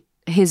till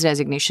his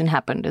resignation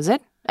happened, is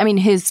it? I mean,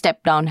 his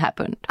step down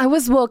happened. I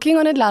was working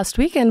on it last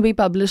week and we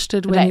published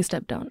it when he Right.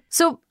 stepped down.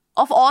 So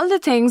of all the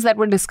things that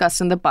were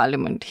discussed in the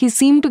parliament, he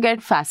seemed to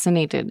get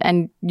fascinated.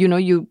 And,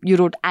 you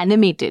wrote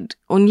animated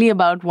only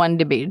about one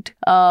debate.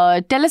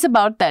 Tell us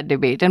about that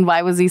debate and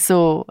why was he so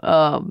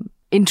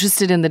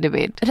interested in the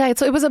debate? Right.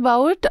 So it was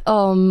about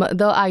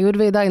the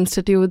Ayurveda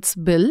Institute's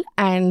bill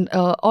and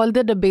all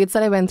the debates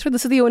that I went through.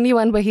 This is the only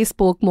one where he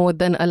spoke more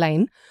than a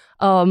line.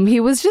 He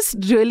was just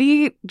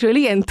really,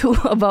 really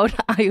enthused about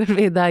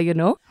Ayurveda,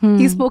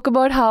 He spoke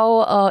about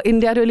how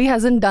India really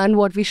hasn't done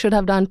what we should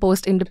have done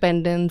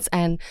post-independence,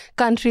 and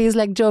countries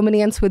like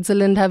Germany and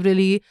Switzerland have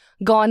really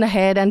gone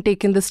ahead and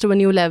taken this to a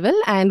new level,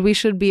 and we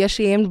should be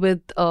ashamed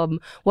with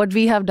what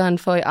we have done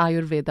for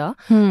Ayurveda.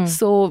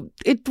 So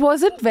it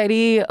wasn't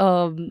very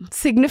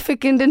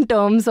significant in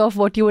terms of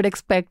what you would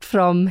expect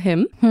from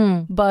him,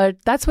 but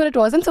that's what it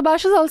was. And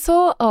Subhash is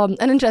also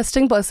an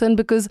interesting person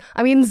because,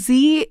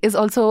 Z is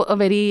also a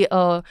very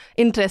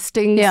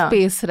interesting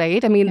space,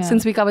 right?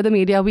 Since we cover the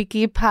media, we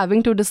keep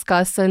having to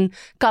discuss and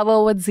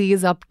cover what Z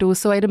is up to.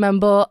 So I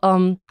remember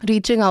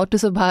reaching out to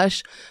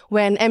Subhash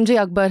when MJ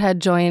Akbar had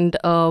joined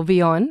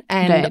WION,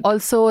 and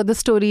also the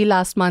story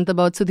last month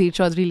about Sudhir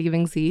Chaudhary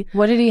leaving Z.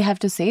 What did he have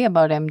to say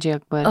about MJ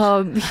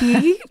Akbar?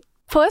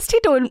 First he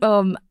told,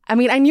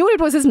 I knew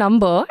it was his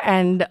number,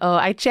 and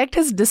I checked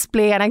his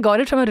display and I got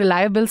it from a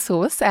reliable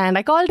source, and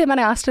I called him and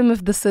I asked him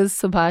if this is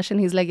Subhash, and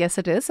he's like, yes,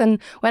 it is. And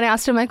when I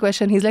asked him my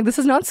question, he's like, this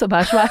is not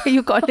Subhash. Why are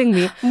you calling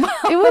me?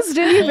 It was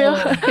really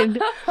weird.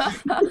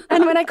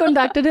 And when I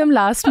contacted him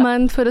last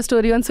month for a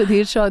story on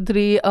Sudhir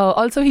Chaudhary,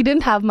 also he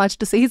didn't have much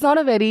to say. He's not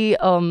a very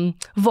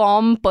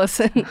warm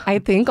person, I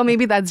think, or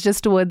maybe that's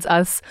just towards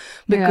us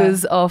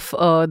because of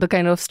the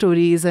kind of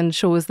stories and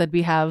shows that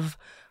we have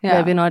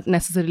where we're not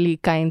necessarily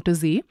kind to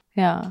Z.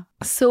 Yeah.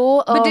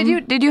 So, but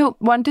did you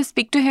want to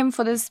speak to him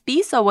for this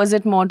piece, or was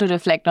it more to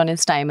reflect on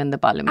his time in the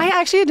parliament? I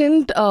actually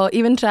didn't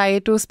even try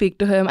to speak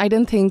to him. I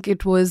didn't think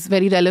it was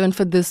very relevant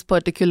for this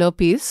particular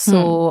piece.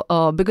 So,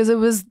 because it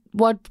was,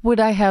 what would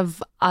I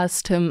have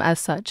asked him as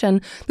such?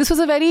 And this was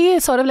a very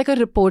sort of like a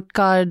report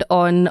card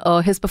on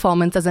his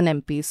performance as an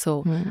MP.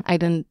 So I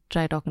didn't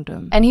try talking to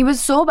him. And he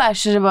was so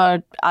passionate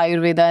about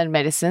Ayurveda and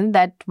medicine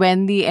that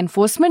when the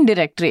Enforcement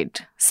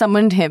Directorate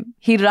summoned him,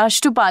 he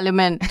rushed to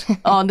Parliament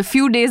on the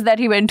few days that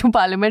he went to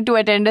Parliament to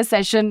attend a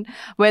session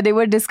where they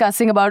were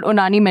discussing about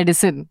Unani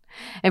medicine,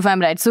 if I'm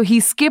right. So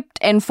he skipped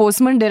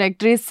Enforcement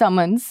Directorate's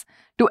summons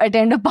to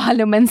attend a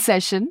Parliament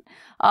session.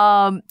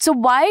 So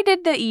why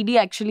did the ED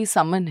actually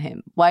summon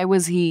him? Why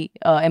was he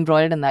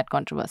embroiled in that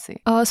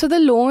controversy? So the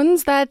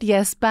loans that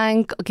Yes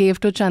Bank gave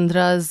to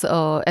Chandra's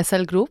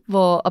SL group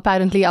were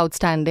apparently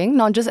outstanding.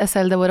 Not just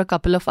SL, there were a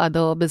couple of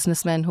other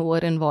businessmen who were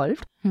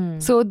involved.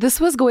 So this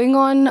was going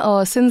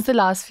on since the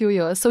last few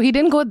years. So he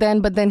didn't go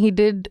then, but then he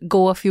did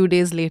go a few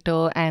days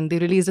later, and they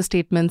released a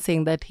statement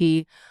saying that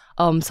he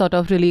sort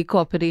of really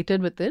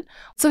cooperated with it.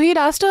 So he'd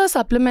asked a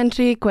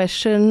supplementary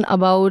question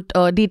about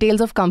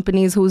details of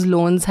companies whose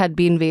loans had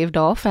been waived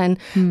off. And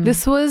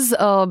this was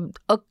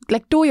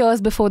like 2 years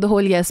before the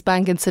whole Yes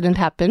Bank incident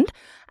happened.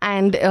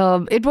 And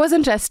it was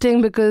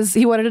interesting because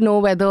he wanted to know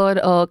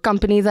whether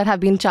companies that have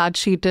been charge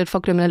sheeted for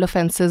criminal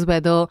offenses,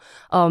 whether,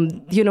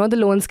 the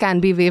loans can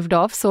be waived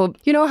off. So,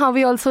 how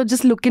we also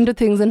just look into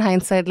things in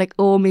hindsight, like,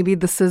 oh, maybe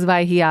this is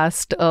why he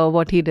asked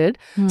what he did.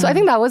 So I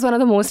think that was one of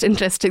the most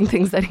interesting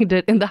things that he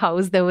did in the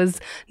House. There was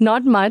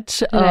not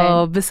much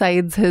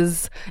besides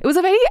it was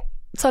a very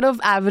sort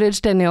of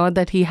average tenure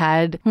that he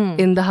had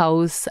in the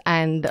House.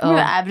 And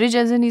average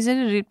as in he's in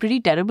a pretty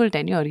terrible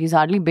tenure. He's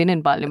hardly been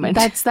in Parliament.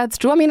 That's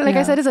true.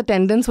 I said, his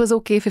attendance was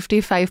okay,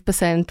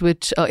 55%,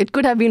 which it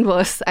could have been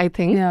worse, I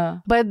think. Yeah.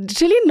 But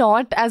really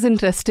not as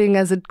interesting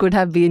as it could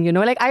have been,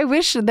 I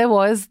wish there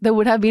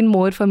would have been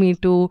more for me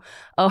to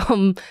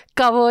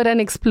cover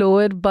and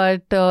explore,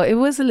 but it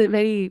was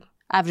very...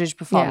 average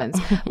performance.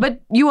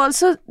 But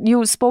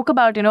you spoke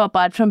about,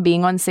 apart from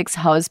being on 6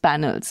 House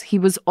panels, he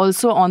was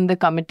also on the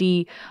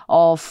committee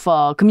of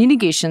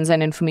communications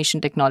and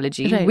information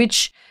technology, Right.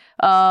 which,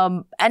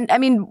 and I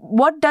mean,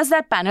 what does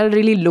that panel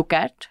really look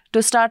at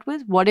to start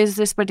with? What does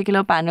this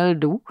particular panel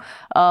do?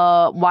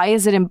 Why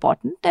is it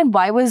important? And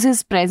why was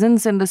his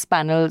presence in this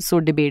panel so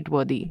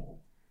debate-worthy?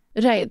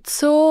 Right.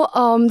 So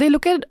they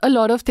look at a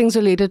lot of things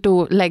related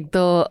to, like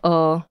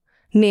the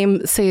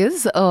name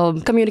says,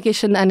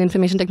 communication and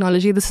information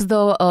technology. This is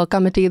the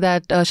committee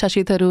that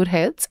Shashi Tharoor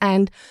heads.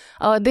 And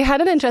they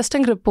had an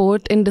interesting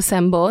report in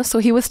December. So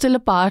he was still a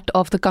part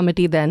of the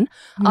committee then.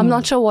 I'm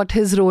not sure what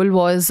his role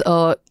was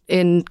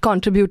in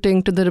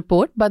contributing to the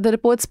report, but the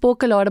report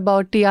spoke a lot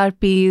about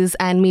TRPs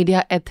and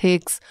media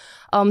ethics.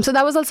 So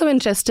that was also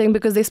interesting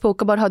because they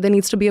spoke about how there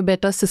needs to be a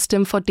better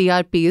system for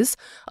TRPs.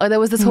 There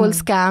was this whole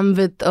scam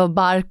with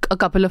Bark a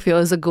couple of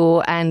years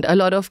ago, and a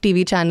lot of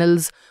TV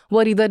channels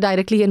were either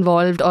directly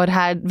involved or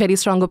had very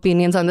strong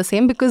opinions on the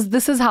same, because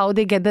this is how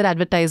they get their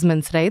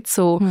advertisements, right?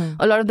 So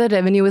a lot of the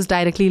revenue is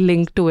directly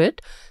linked to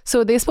it.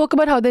 So they spoke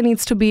about how there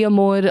needs to be a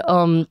more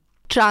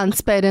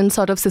transparent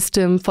sort of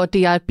system for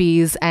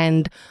TRPs,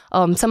 and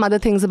some other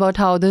things about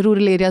how the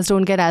rural areas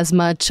don't get as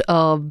much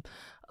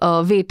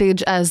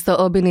weightage as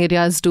the urban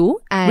areas do.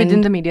 And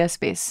Within the media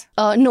space?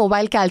 no,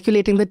 while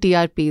calculating the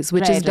TRPs,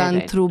 which is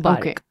done through Bark.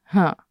 Okay.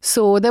 Huh.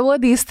 So there were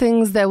these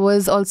things. There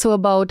was also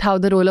about how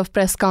the role of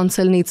press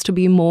council needs to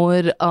be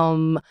more.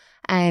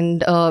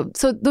 And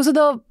so those are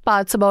the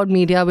parts about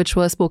media which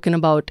were spoken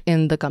about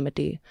in the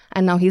committee.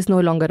 And now he's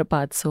no longer a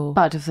part. So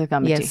Part of the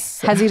committee.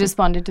 Yes. Has he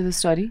responded to the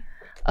story?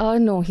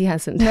 no, he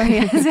hasn't.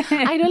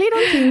 I really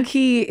don't think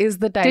he is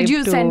the type. Did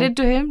you to... send it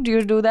to him? Do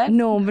you do that?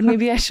 No, but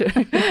maybe I should.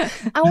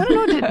 I want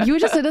to know, you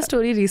just did a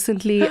story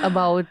recently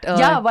about...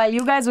 yeah, while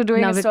you guys were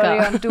doing Navika. a story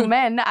on 2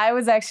 men, I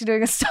was actually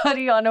doing a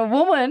story on a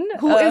woman.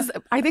 who is,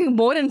 I think,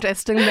 more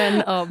interesting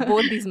than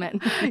both these men.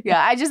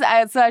 Yeah, I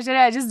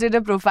just did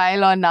a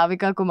profile on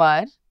Navika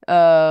Kumar,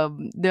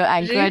 the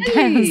anchor at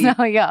Times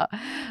now. Yeah.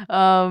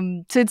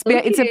 So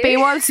it's a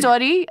paywall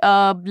story.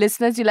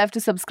 Listeners, you'll have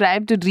to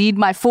subscribe to read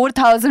my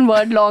 4,000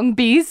 word long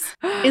piece.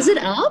 Is it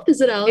up?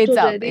 Is it out It's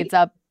already? up. It's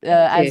up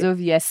as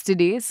of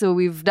yesterday. So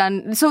we've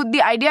done. So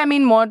the idea, I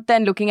mean, more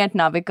than looking at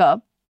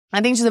Navika,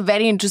 I think she's a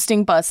very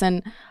interesting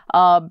person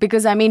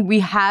because, I mean, we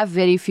have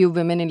very few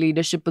women in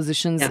leadership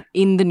positions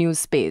in the news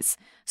space.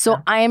 So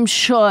I am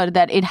sure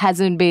that it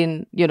hasn't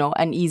been,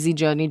 an easy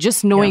journey.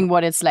 Just knowing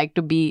what it's like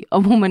to be a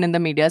woman in the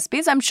media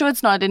space, I'm sure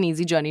it's not an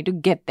easy journey to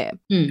get there.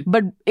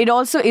 But it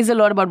also is a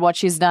lot about what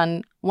she's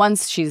done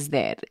once she's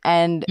there,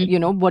 and,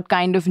 what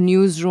kind of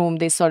newsroom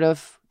they sort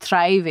of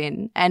thrive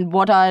in, and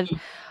what are...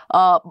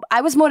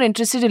 I was more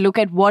interested to look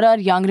at what are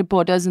young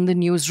reporters in the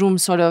newsroom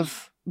sort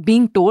of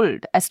being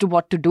told as to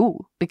what to do,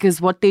 because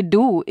what they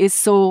do is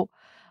so...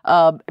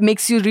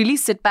 makes you really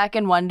sit back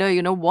and wonder,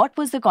 what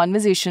was the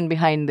conversation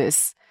behind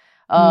this?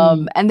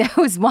 And there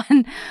was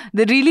one,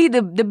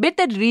 the bit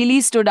that really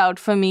stood out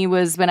for me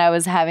was when I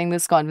was having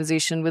this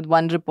conversation with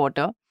one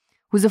reporter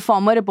who's a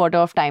former reporter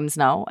of Times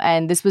Now.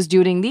 And this was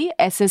during the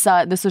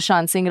SSR, the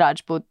Sushant Singh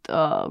Rajput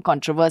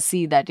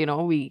controversy that,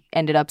 we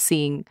ended up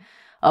seeing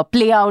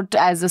play out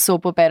as a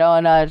soap opera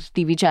on our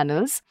TV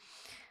channels.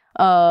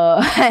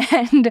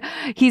 And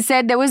he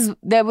said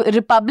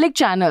Republic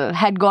channel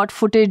had got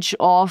footage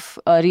of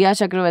Riya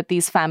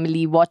Chakravarti's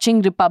family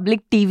watching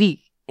Republic TV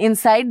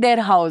inside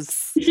their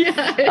house.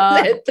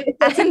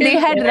 And they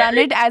had run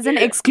it as an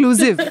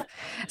exclusive,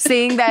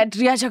 saying that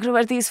Riya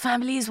Chakravarti's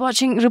family is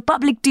watching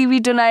Republic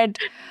TV tonight.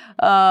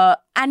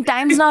 And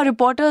Times Now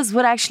reporters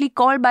were actually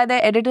called by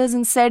their editors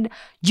and said,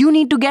 you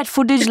need to get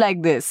footage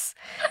like this.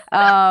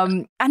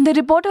 And the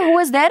reporter who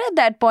was there at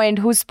that point,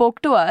 who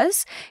spoke to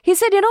us, he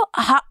said,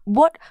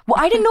 what?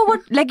 I didn't know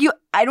what,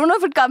 I don't know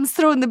if it comes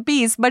through in the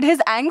piece, but his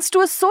angst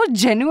was so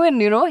genuine,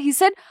 He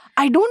said,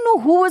 I don't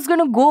know who was going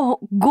to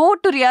go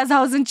to Riya's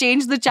house and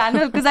change the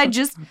channel because I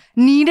just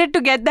needed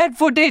to get that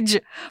footage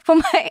for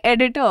my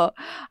editor.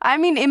 I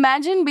mean,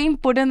 imagine being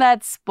put in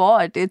that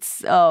spot.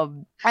 It's...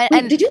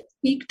 Wait, did you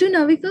speak to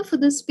Navika for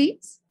this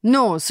piece?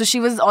 No, so she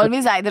was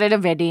always either at a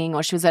wedding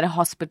or she was at a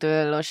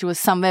hospital or she was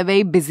somewhere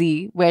very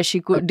busy where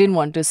she didn't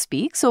want to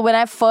speak. So when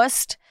I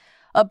first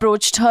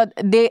approached her,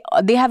 they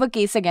have a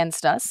case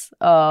against us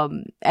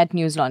at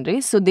News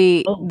Laundry. So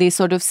they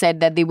sort of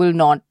said that they will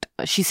not.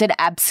 She said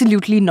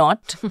absolutely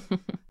not.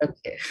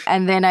 Okay.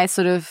 And then I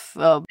sort of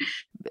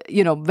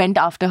went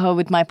after her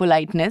with my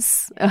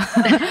politeness.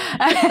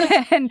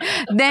 And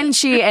then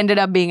she ended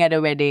up being at a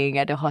wedding,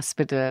 at a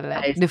hospital,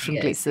 at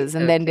different places,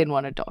 and then didn't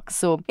want to talk.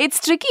 So it's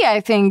tricky,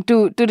 I think,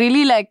 to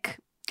really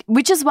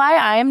which is why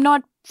I am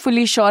not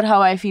fully sure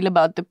how I feel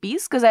about the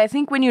piece, because I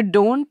think when you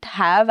don't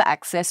have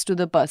access to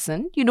the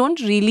person, you don't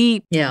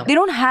really, they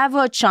don't have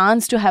a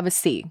chance to have a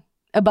say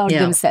about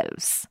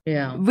themselves,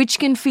 which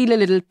can feel a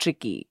little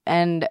tricky.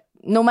 And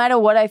no matter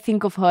what I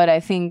think of her, I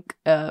think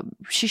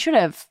she should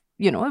have,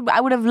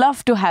 I would have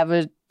loved to have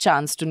a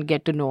chance to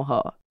get to know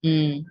her.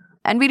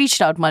 And we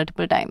reached out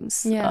multiple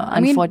times. Yeah,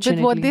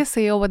 unfortunately. with what they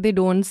say or what they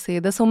don't say,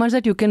 there's so much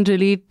that you can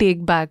really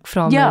take back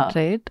from it,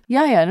 right?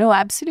 Yeah, no,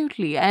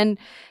 absolutely. And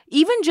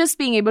even just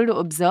being able to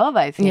observe,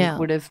 I think,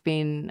 would have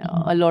been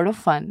a lot of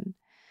fun.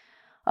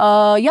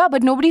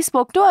 But nobody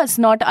spoke to us.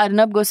 Not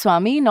Arnab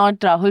Goswami, not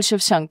Rahul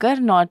Shiv Shankar,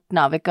 not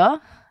Navika.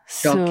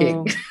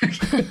 Shocking.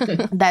 So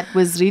that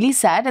was really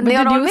sad. And But they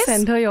did are you always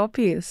send her your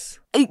piece?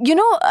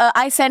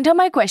 I sent her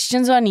my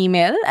questions on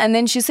email, and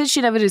then she said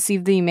she never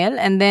received the email,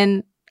 and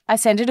then I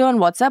sent it to her on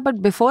WhatsApp,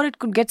 but before it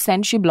could get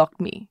sent, she blocked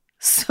me.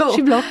 So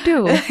She blocked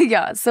you?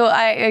 Yeah, so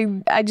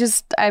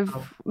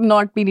I've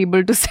not been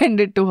able to send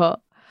it to her.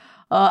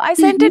 I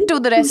sent it to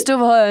the rest of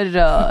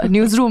her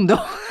newsroom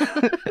though.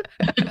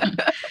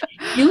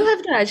 You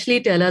have to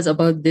actually tell us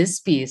about this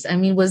piece. I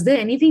mean, was there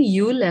anything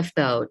you left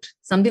out?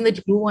 Something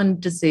that you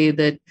wanted to say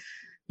that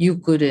you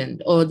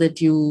couldn't, or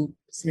that you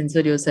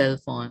censored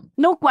yourself on?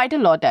 No, quite a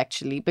lot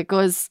actually,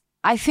 because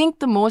I think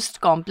the most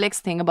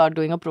complex thing about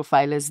doing a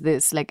profile is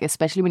this, like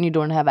especially when you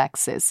don't have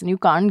access and you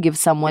can't give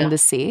someone the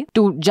say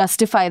to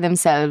justify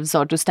themselves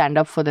or to stand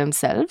up for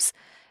themselves.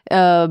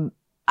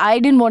 I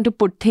didn't want to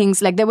put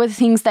things, like there were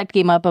things that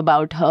came up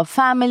about her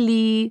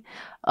family,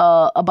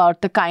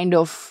 about the kind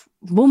of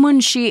woman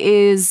she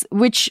is,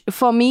 which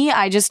for me,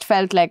 I just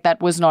felt like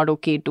that was not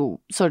okay to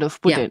sort of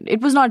put in.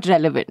 It was not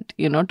relevant,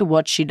 to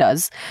what she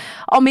does.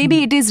 Or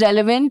maybe it is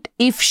relevant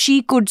if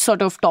she could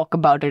sort of talk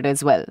about it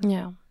as well.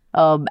 Yeah.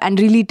 And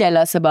really tell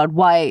us about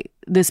why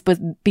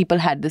people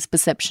had this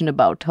perception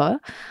about her.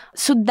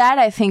 So that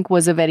I think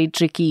was a very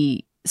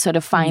tricky sort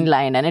of fine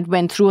line, and it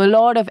went through a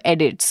lot of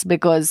edits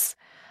because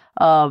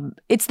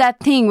it's that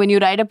thing when you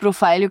write a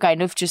profile, you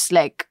kind of just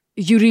like,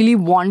 you really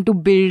want to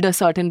build a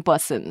certain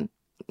person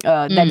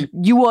that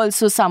you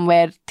also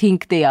somewhere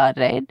think they are,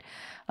 right?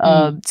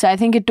 So I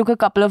think it took a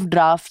couple of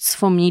drafts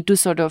for me to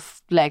sort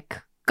of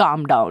like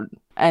calm down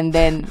and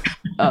then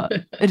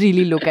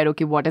really look at,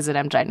 okay, what is it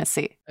I'm trying to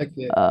say?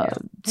 Okay.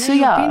 So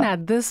You've been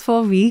at this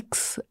for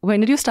weeks. When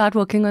did you start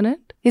working on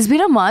it? It's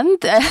been a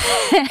month. And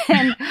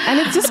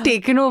it's just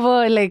taken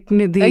over like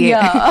Nidhi.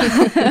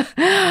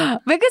 Yeah.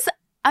 Because,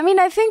 I mean,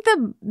 I think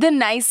the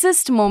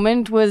nicest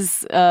moment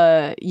was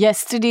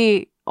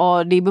yesterday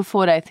or day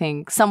before, I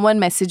think. Someone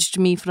messaged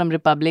me from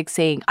Republic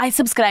saying, I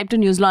subscribed to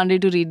News Laundry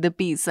to read the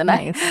piece. And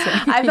Nice.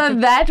 I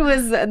thought that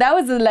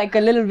was like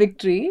a little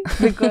victory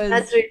because...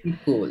 That's really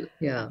cool.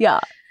 Yeah. Yeah.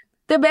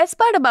 The best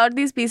part about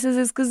these pieces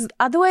is because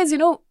otherwise,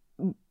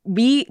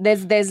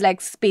 there's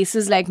like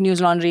spaces like News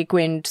Laundry,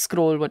 Quint,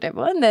 Scroll,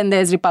 whatever. And then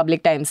there's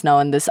Republic Times now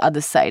on this other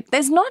side.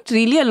 There's not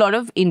really a lot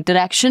of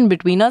interaction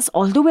between us,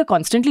 although we're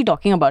constantly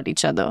talking about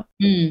each other.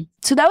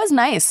 So that was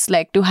nice,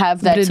 like to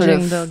have that Bridging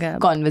sort the of gap.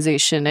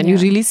 conversation. And you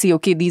really see,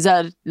 okay, these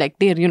are like,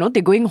 they're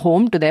going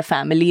home to their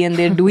family and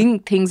they're doing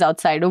things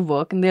outside of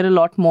work. And they're a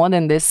lot more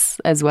than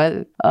this as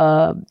well.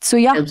 So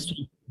yeah.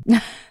 Absolutely.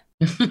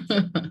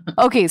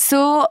 Okay,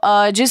 so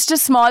just a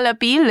small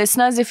appeal.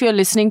 Listeners, if you're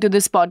listening to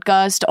this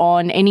podcast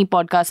on any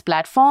podcast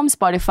platform,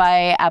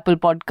 Spotify, Apple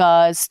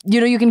Podcast,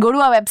 you can go to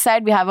our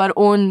website. We have our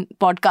own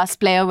podcast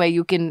player where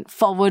you can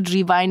forward,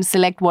 rewind,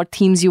 select what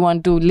themes you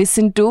want to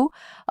listen to.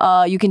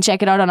 You can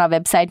check it out on our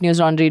website,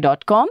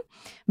 newslaundry.com.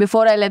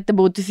 Before I let the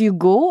both of you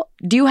go,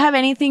 do you have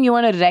anything you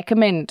want to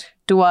recommend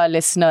to our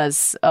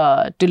listeners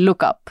to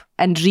look up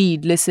and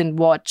read, listen,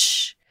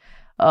 watch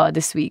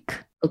this week?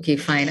 Okay,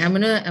 fine. I'm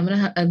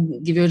gonna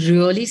give you a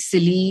really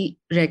silly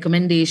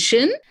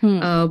recommendation,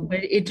 but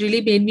it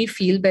really made me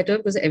feel better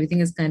because everything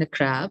is kind of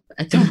crap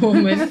at the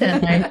moment.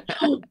 And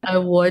I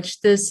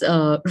watched this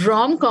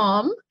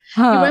rom-com.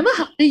 You remember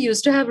how they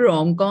used to have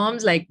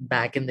rom-coms like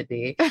back in the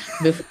day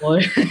before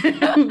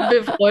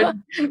before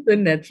the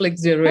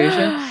Netflix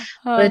generation?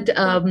 But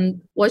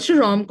watch a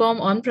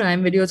rom-com on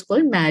Prime Video. It's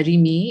called Marry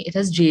Me. It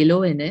has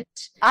J-Lo in it.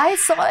 I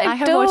saw it I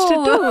have watched it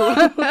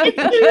too. It's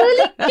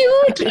really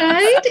cute,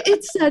 right?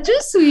 It's such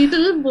a sweet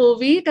little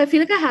movie. I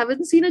feel like I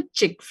haven't seen a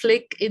chick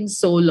flick in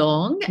so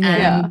long.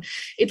 And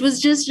it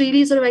was just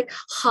really sort of like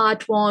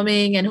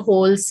heartwarming and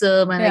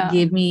wholesome. And it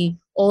gave me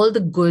all the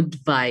good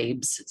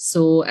vibes.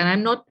 So, and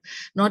I'm not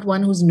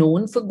one who's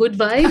known for good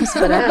vibes,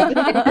 but I have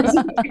to think this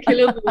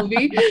particular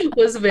movie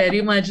was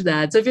very much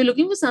that. So if you're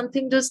looking for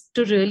something just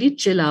to really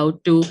chill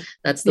out to,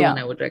 that's the one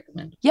I would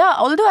recommend. Yeah,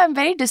 although I'm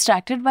very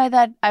distracted by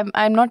that.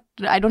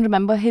 I don't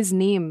remember his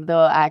name,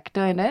 the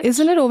actor in it.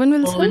 Isn't it Owen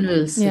Wilson? Owen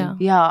Wilson.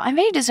 Yeah, I'm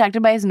very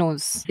distracted by his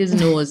nose. His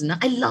nose.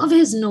 I love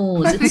his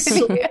nose. It's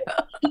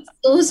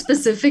so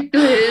specific to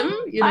him,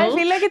 I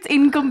feel like it's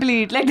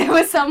incomplete. Like there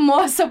was some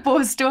more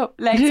supposed to,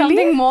 like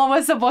something more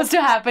was supposed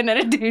to happen and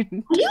it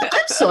didn't.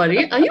 I'm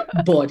sorry. Are you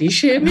body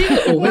shaming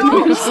Owen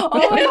Wilson?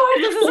 Oh my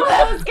god, this is what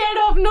I was scared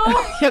of. No.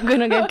 You're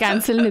gonna get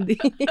cancelled, Nidhi.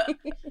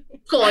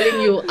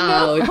 Calling you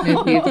out.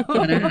 Nidhi, it's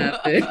gonna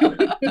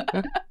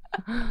happen.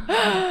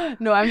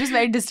 No, I'm just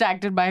very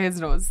distracted by his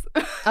nose.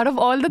 Out of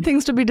all the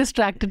things to be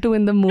distracted to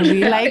in the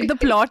movie, like the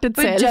plot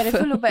itself. But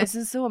Jennifer Lopez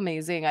is so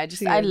amazing.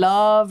 I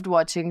loved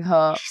watching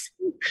her.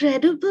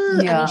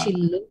 incredible. Yeah. I mean, she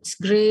looks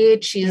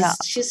great. She's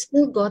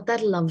still got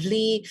that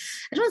lovely,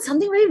 I don't know,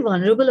 something very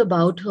vulnerable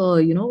about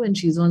her, when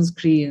she's on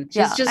screen.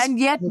 She's just and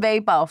yet very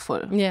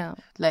powerful. Yeah.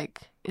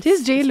 Like,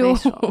 She's J-Lo.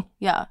 it's very strong.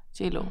 Yeah,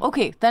 J-Lo.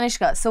 Okay,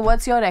 Tanishka, so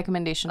what's your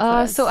recommendation for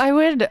us? So I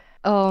would,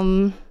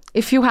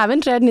 if you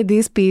haven't read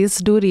Nidhi's piece,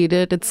 do read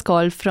it. It's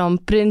called From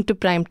Print to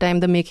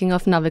Primetime, The Making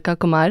of Navika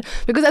Kumar.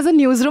 Because as a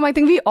newsroom, I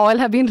think we all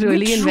have been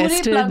really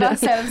invested. Plug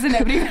ourselves in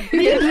every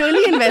We're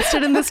really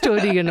invested in the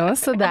story,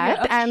 so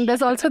that. And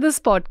there's also this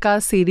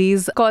podcast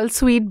series called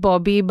Sweet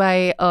Bobby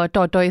by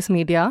Tortoise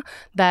Media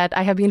that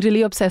I have been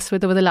really obsessed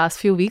with over the last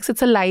few weeks.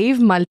 It's a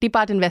live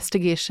multi-part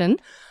investigation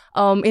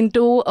so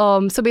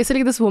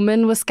basically this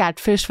woman was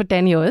catfished for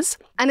 10 years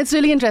and it's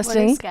really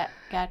interesting. What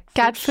is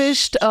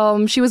Catfished,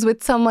 she was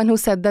with someone who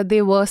said that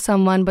they were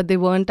someone but they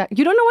weren't.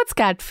 You don't know what's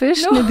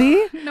catfish,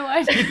 Nidhi? No,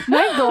 I don't.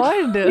 My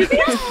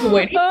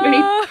God.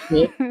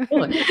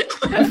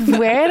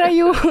 Where are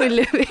you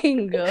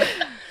living?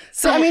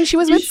 So, I mean, she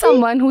was with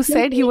someone who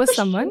said he was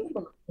someone.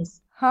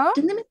 Huh?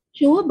 Didn't they make a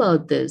show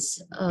about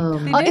this?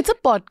 It's a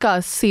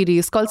podcast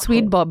series called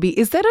Sweet Bobby.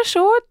 Is there a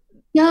show?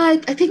 Yeah,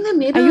 I think they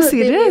made. Are you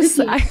serious?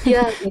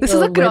 This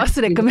is a cross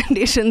web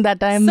recommendation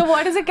that I'm. So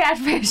what is a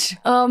catfish?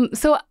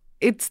 So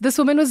it's this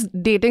woman was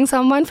dating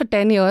someone for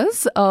 10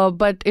 years,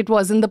 but it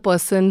wasn't the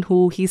person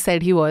who he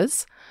said he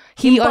was.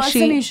 He or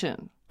she.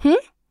 Impersonation.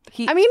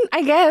 I mean,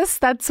 I guess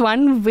that's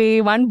one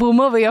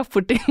boomer way of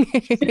putting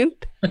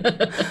it.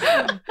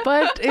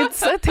 But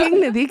it's a thing,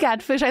 Nidhi,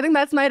 catfish. I think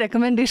that's my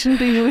recommendation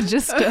to you.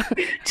 Just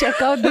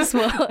check out this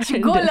word.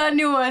 Go learn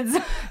new words.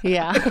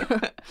 Yeah.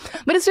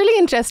 But it's really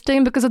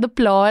interesting because of the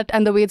plot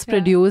and the way it's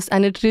produced.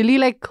 And it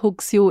really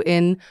hooks you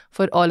in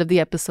for all of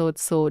the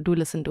episodes. So do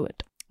listen to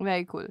it.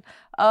 Very cool.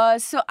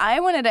 So I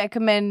want to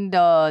recommend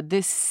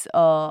this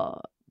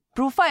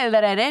profile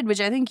that I read, which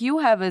I think you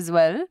have as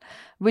well,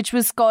 which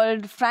was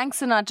called Frank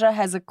Sinatra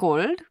Has a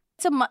Cold.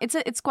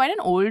 It's quite an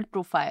old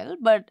profile,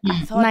 but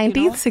I thought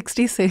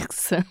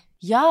 1966.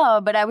 Yeah,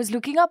 but I was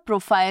looking up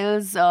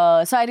profiles. So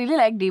I really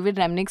like David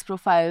Remnick's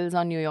profiles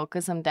on New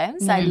Yorker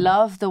sometimes. I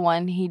love the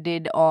one he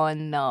did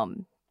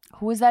on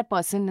who is that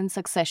person in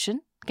Succession?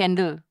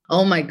 Kendall.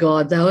 Oh my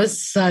God, that was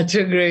such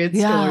a great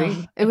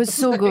story. It was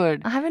so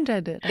good. I haven't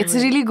read it. It's a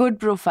really good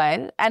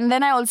profile. And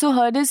then I also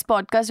heard his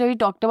podcast where he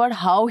talked about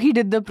how he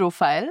did the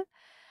profile.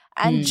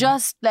 And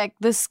just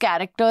this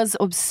character's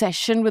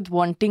obsession with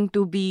wanting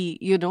to be,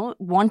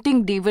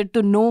 wanting David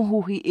to know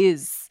who he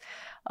is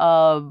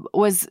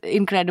was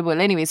incredible.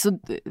 Anyway, so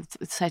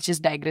I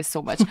just digress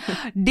so much.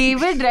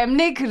 David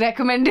Remnick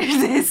recommended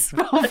this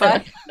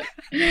profile.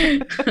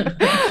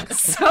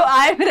 So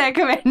I'm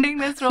recommending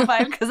this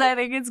profile because I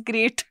think it's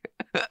great.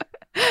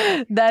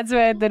 That's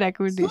where the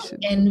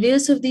recommendation. So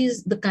envious of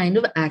the kind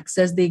of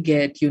access they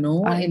get,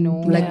 I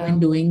know. When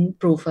doing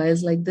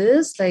profiles like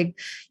this,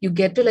 you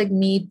get to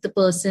meet the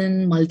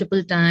person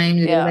multiple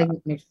times,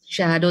 you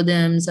shadow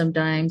them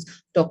sometimes,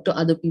 talk to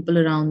other people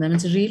around them.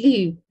 It's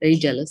really very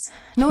jealous.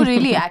 No,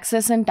 really,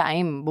 access and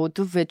time, both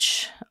of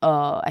which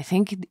I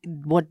think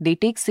they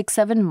take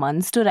 6-7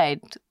 months to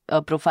write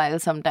a profile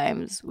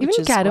sometimes. Which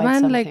Even is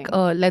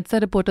Caravan lets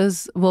the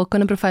reporters work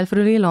on a profile for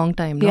a really long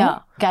time. No? Yeah,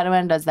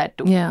 Caravan does that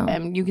too. Yeah.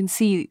 You can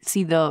see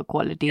the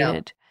quality in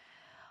it.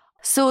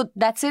 So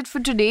that's it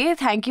for today.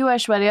 Thank you,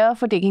 Aishwarya,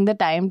 for taking the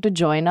time to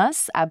join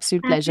us.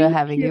 Absolute pleasure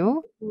having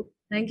you.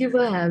 Thank you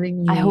for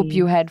having me. I hope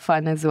you had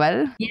fun as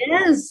well.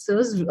 Yes, it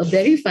was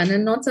very fun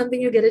and not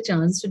something you get a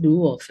chance to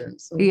do often.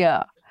 So.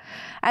 Yeah.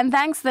 And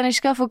thanks,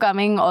 Tanishka, for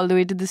coming all the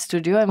way to the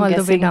studio. I'm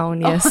guessing the way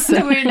down, yes. All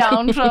the way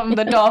down from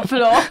the top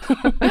floor.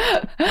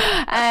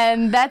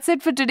 And that's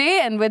it for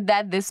today. And with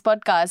that, this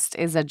podcast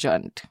is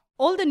adjourned.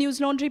 All the News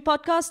Laundry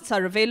podcasts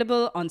are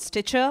available on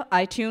Stitcher,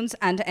 iTunes,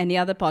 and any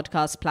other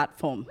podcast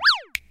platform.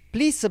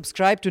 Please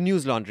subscribe to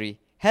News Laundry.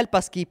 Help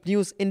us keep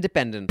news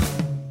independent.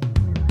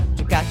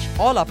 To catch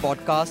all our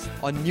podcasts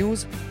on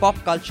news, pop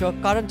culture,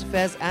 current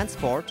affairs, and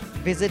sport,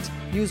 visit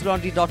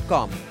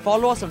newslaundry.com.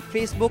 Follow us on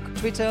Facebook,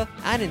 Twitter,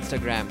 and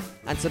Instagram,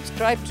 and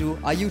subscribe to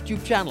our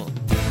YouTube channel.